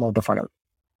bottom of the funnel.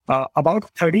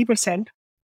 About 30%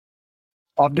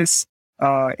 of this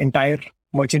entire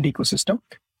merchant ecosystem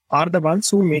are the ones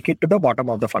who make it to the bottom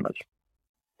of the funnel.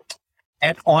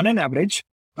 And on an average,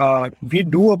 we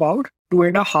do about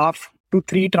 2.5 to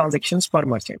 3 transactions per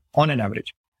merchant on an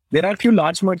average. There are a few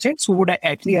large merchants who would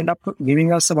actually end up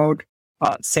giving us about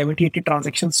 70, 80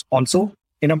 transactions also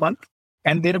in a month.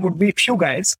 And there would be few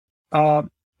guys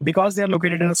because they are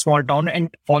located in a small town,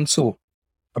 and also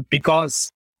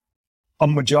because a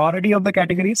majority of the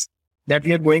categories that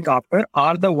we are going after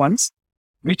are the ones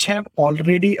which have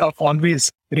already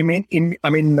always remained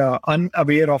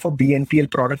unaware of a BNPL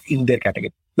product in their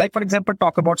category. Like, for example,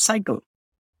 talk about cycle.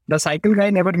 The cycle guy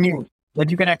never knew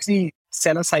that you can actually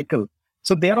sell a cycle.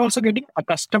 So they are also getting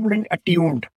accustomed and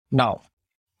attuned now.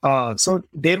 So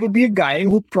there would be a guy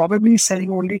who probably is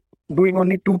doing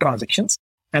only 2 transactions,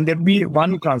 and there'd be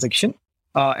 1 transaction.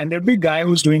 And there'd be a guy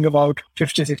who's doing about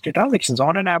 50, 60 transactions.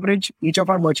 On an average, each of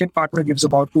our merchant partner gives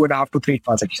about 2.5 to 3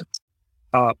 transactions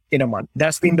in a month.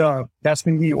 That's been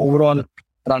the overall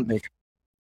run rate.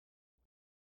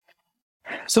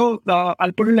 So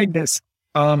I'll put it like this: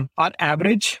 our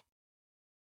average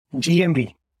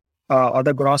GMV or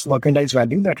the gross merchandise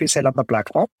value that we sell on the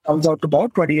platform comes out to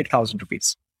about 28,000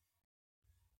 rupees,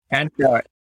 and not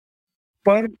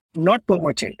per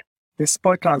merchant, this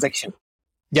per transaction.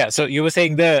 yeah, so you were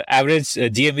saying the average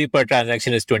GMV per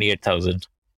transaction is 28,000.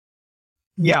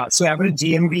 Yeah, so average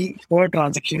GMV per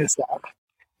transaction is that.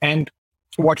 And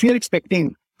what we are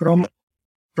expecting from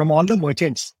all the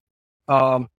merchants,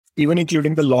 even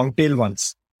including the long tail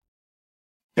ones,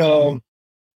 even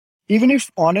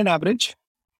if on an average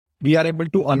we are able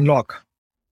to unlock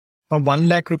a 1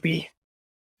 lakh rupee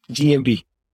GMV,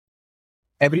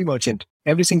 every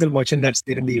single merchant that's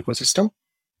there in the ecosystem,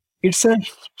 it's a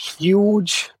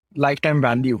huge lifetime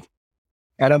value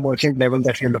at a merchant level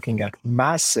that we're looking at.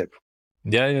 Massive.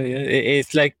 Yeah.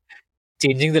 It's like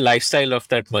changing the lifestyle of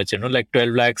that merchant. Like 12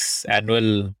 lakhs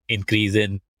annual increase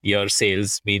in your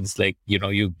sales means, like,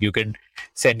 you can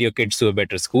send your kids to a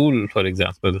better school, for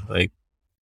example. Like,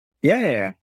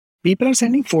 Yeah. People are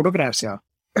sending photographs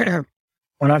on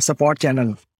our support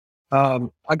channel. A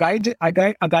guy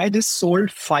just sold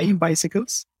 5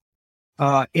 bicycles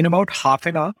in about half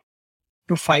an hour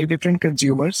to 5 different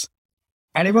consumers,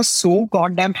 and I was so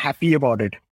goddamn happy about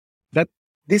it that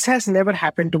this has never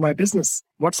happened to my business.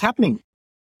 What's happening?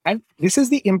 And this is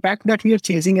the impact that we are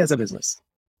chasing as a business.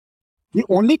 The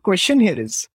only question here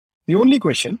is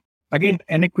again,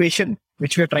 an equation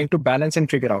which we are trying to balance and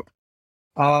figure out.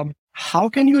 How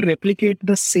can you replicate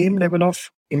the same level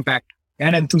of impact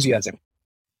and enthusiasm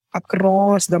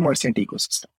across the merchant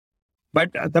ecosystem?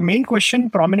 But the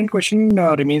prominent question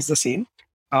remains the same.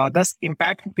 This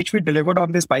impact which we delivered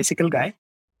on this bicycle guy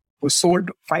who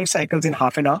sold 5 cycles in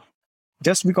half an hour,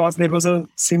 just because there was a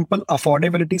simple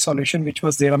affordability solution which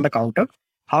was there on the counter.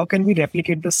 How can we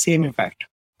replicate the same impact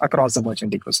across the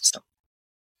merchant ecosystem?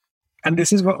 And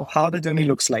this is how the journey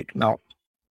looks like now.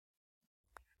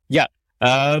 yeah,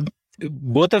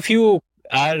 both of you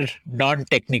are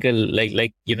non-technical,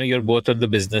 like you're both on the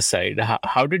business side.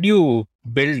 How did you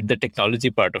build the technology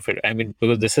part of it? I mean,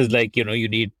 because this is like, you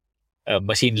need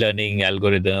machine learning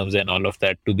algorithms and all of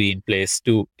that to be in place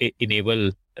to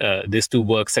enable this to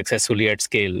work successfully at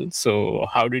scale. So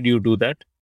how did you do that?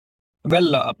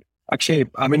 Well, Akshay,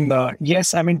 I mean,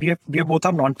 yes, I mean, we are both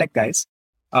are non-tech guys,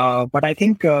 but I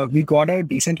think we got a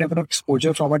decent level of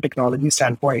exposure from a technology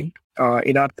standpoint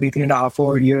in our 3.5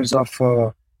 4 years of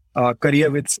career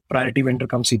with Priority Vendor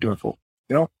come C2FO.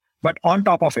 You know, but on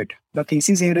top of it, the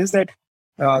thesis here is that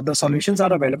the solutions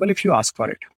are available if you ask for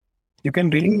it. You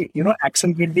can really,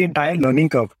 accelerate the entire learning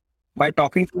curve by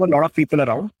talking to a lot of people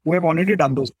around who have already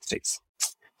done those mistakes.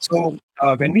 So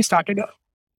when we started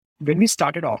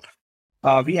off,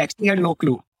 we actually had no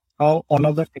clue how all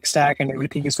of the tech stack and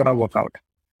everything is going to work out.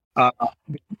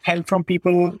 With help from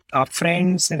people, our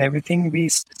friends, and everything, we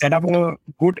set up a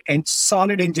good and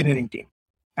solid engineering team,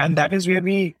 and that is where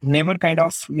we never kind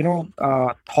of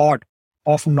thought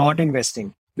of not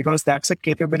investing, because that's a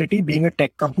capability being a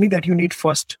tech company that you need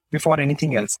first before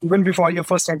anything else, even before your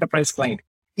first enterprise client,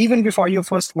 even before your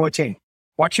first merchant.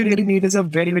 What you really need is a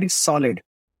very, very solid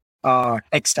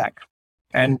tech stack.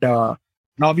 And now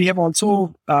we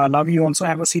also have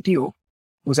a CTO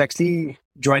who's actually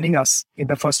joining us in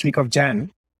the first week of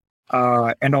Jan,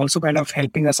 and also kind of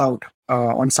helping us out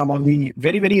on some of the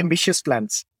very, very ambitious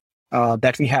plans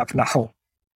that we have now.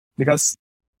 Because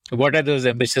what are those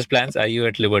ambitious plans? Are you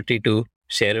at liberty to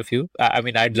share a few? I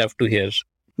mean, I'd love to hear.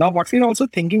 Now, what we're also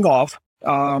thinking of,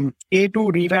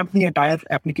 to revamp the entire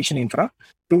application infra,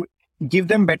 to give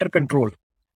them better control,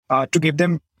 to give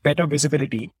them better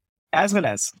visibility, as well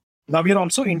as now we are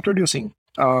also introducing,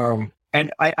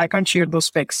 and I can't share those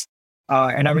specs,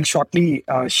 and I will shortly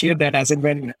share that as and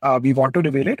when we want to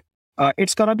reveal it.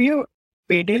 It's going to be a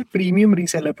Paytail premium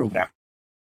reseller program.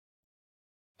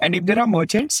 And if there are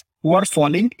merchants who are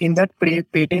falling in that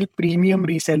Paytail premium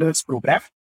resellers program,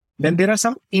 then there are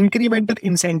some incremental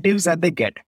incentives that they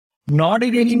get, not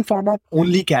really in form of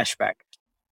only cashback,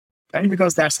 right?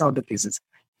 Because that's how the thesis.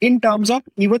 In terms of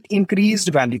even increased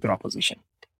value proposition,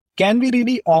 can we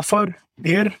really offer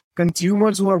their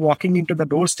consumers who are walking into the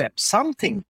doorstep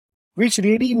something which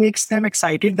really makes them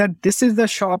excited that this is the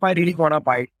shop I really want to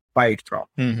buy it from?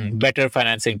 Mm-hmm. Better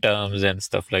financing terms and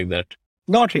stuff like that.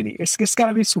 Not really. It's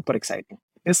gonna be super exciting.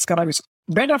 It's gonna be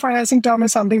better financing term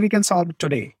is something we can solve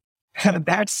today.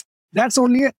 that's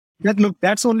only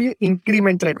that's only an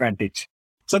incremental advantage.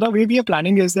 So the way we are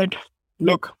planning is that,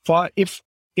 look, for if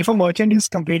a merchant is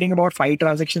completing about 5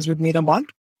 transactions with me in a month,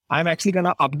 I'm actually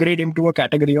gonna upgrade him to a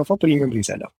category of a premium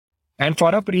reseller. And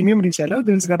for a premium reseller,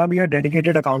 there's gonna be a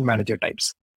dedicated account manager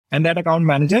types. And that account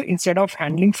manager, instead of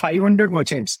handling 500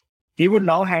 merchants, he would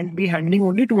now be handling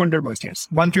only 200 merchants,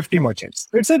 150 merchants.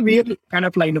 It's a real kind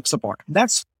of line of support.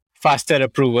 That's faster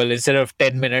approval. Instead of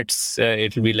 10 minutes,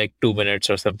 it'll be like 2 minutes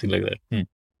or something like that.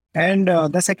 And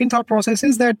the second thought process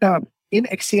is that in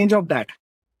exchange of that,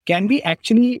 can we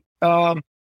actually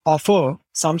offer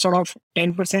some sort of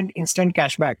 10% instant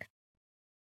cashback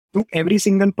to every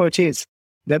single purchase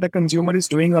that the consumer is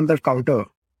doing on the counter?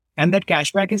 And that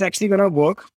cashback is actually going to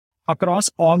work across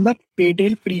all the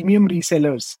Paytail premium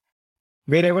resellers,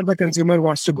 wherever the consumer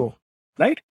wants to go,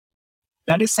 right?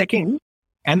 That is second.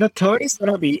 And the third is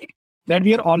going to be that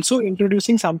we are also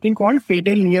introducing something called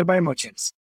Paytail nearby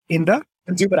merchants in the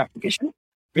consumer application,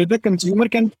 where the consumer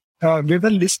can, where the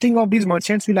listing of these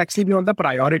merchants will actually be on the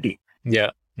priority.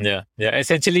 Yeah.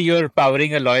 Essentially, you're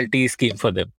powering a loyalty scheme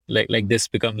for them. Like this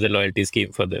becomes a loyalty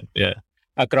scheme for them. Yeah.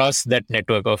 Across that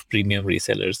network of premium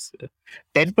resellers.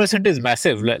 10% is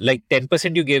massive. Like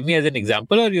 10% you gave me as an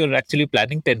example, or you're actually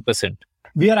planning 10%?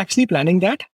 We are actually planning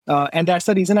that. And that's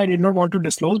the reason I did not want to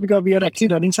disclose, because we are actually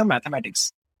running some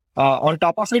mathematics. On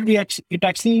top of it, it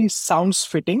actually sounds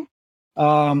fitting,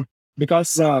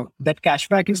 because that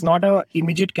cashback is not an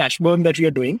immediate cash burn that we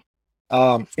are doing.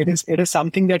 It is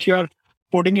something that you are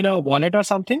putting in a wallet or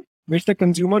something, which the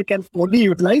consumer can only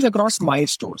utilize across my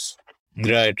stores.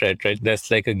 Right.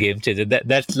 That's like a game changer.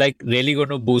 That's like really going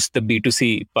to boost the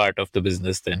B2C part of the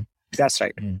business then. That's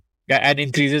right. Yeah, and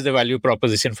increases the value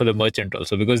proposition for the merchant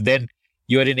also, because then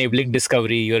you're enabling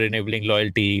discovery, you're enabling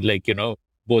loyalty,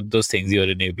 both those things you're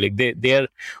enabling. They are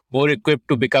more equipped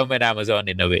to become an Amazon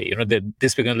in a way.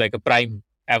 This becomes like a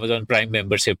Amazon Prime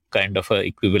membership kind of a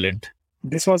equivalent.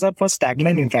 This was our first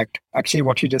tagline, in fact, actually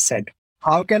what you just said.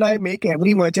 How can I make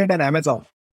every merchant an Amazon?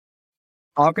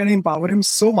 How can I empower him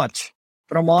so much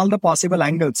from all the possible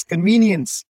angles?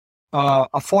 Convenience,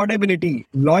 affordability,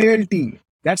 loyalty.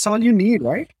 That's all you need,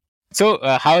 right? So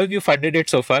how have you funded it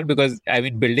so far? Because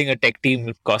building a tech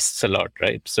team costs a lot,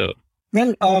 right? So,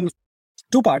 well,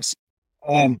 two parts.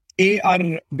 Our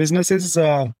business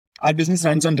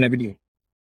runs on revenue,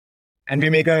 and we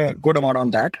make a good amount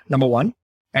on that. Number one.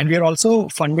 And we are also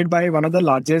funded by one of the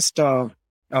largest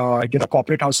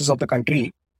corporate houses of the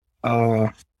country, uh,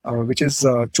 which is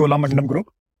Cholamandalam Group.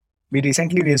 We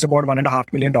recently raised about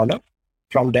 $1.5 million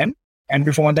from them. And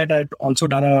before that, I'd also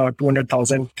done a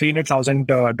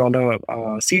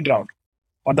 $300,000 seed round,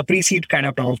 or the pre-seed kind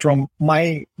of round, from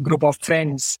my group of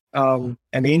friends and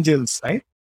angels, right?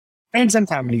 Friends and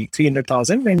family,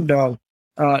 300,000. And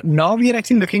now we are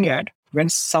actually looking at when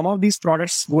some of these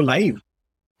products go live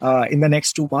in the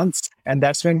next 2 months. And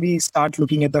that's when we start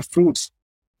looking at the fruits.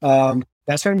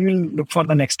 That's when we'll look for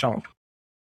the next round.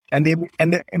 And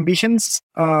the ambitions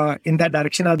in that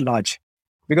direction are large,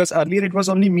 because earlier it was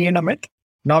only me and Amit.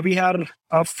 Now we are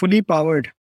a fully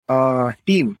powered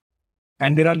team,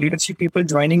 and there are leadership people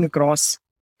joining across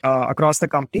the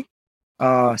company.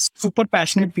 Super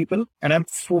passionate people, and I'm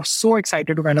so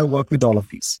excited to kind of work with all of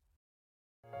these.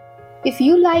 If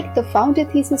you like the Founder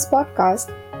Thesis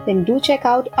podcast, then do check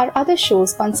out our other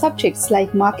shows on subjects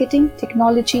like marketing,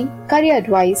 technology, career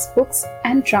advice, books,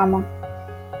 and drama.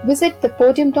 Visit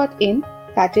thepodium.in,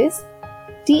 that is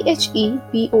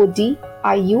thepodium.in,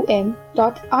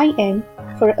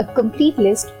 for a complete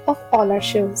list of all our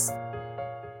shows.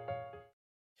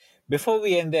 Before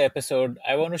we end the episode,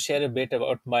 I want to share a bit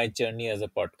about my journey as a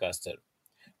podcaster.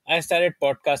 I started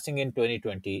podcasting in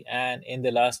 2020, and in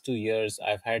the last 2 years,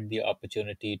 I've had the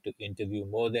opportunity to interview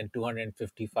more than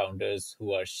 250 founders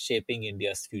who are shaping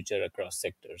India's future across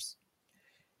sectors.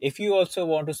 If you also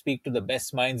want to speak to the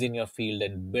best minds in your field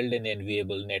and build an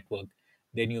enviable network,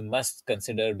 then you must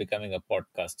consider becoming a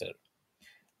podcaster.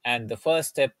 And the first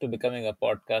step to becoming a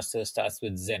podcaster starts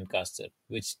with Zencaster,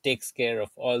 which takes care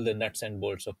of all the nuts and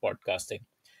bolts of podcasting,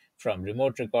 from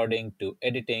remote recording to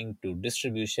editing to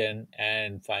distribution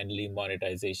and finally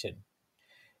monetization.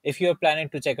 If you are planning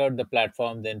to check out the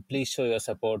platform, then please show your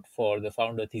support for the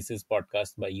Founder Thesis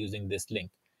podcast by using this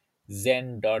link,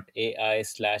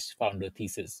 zen.ai/founder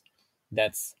thesis.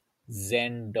 That's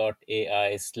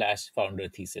zen.ai/founder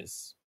thesis.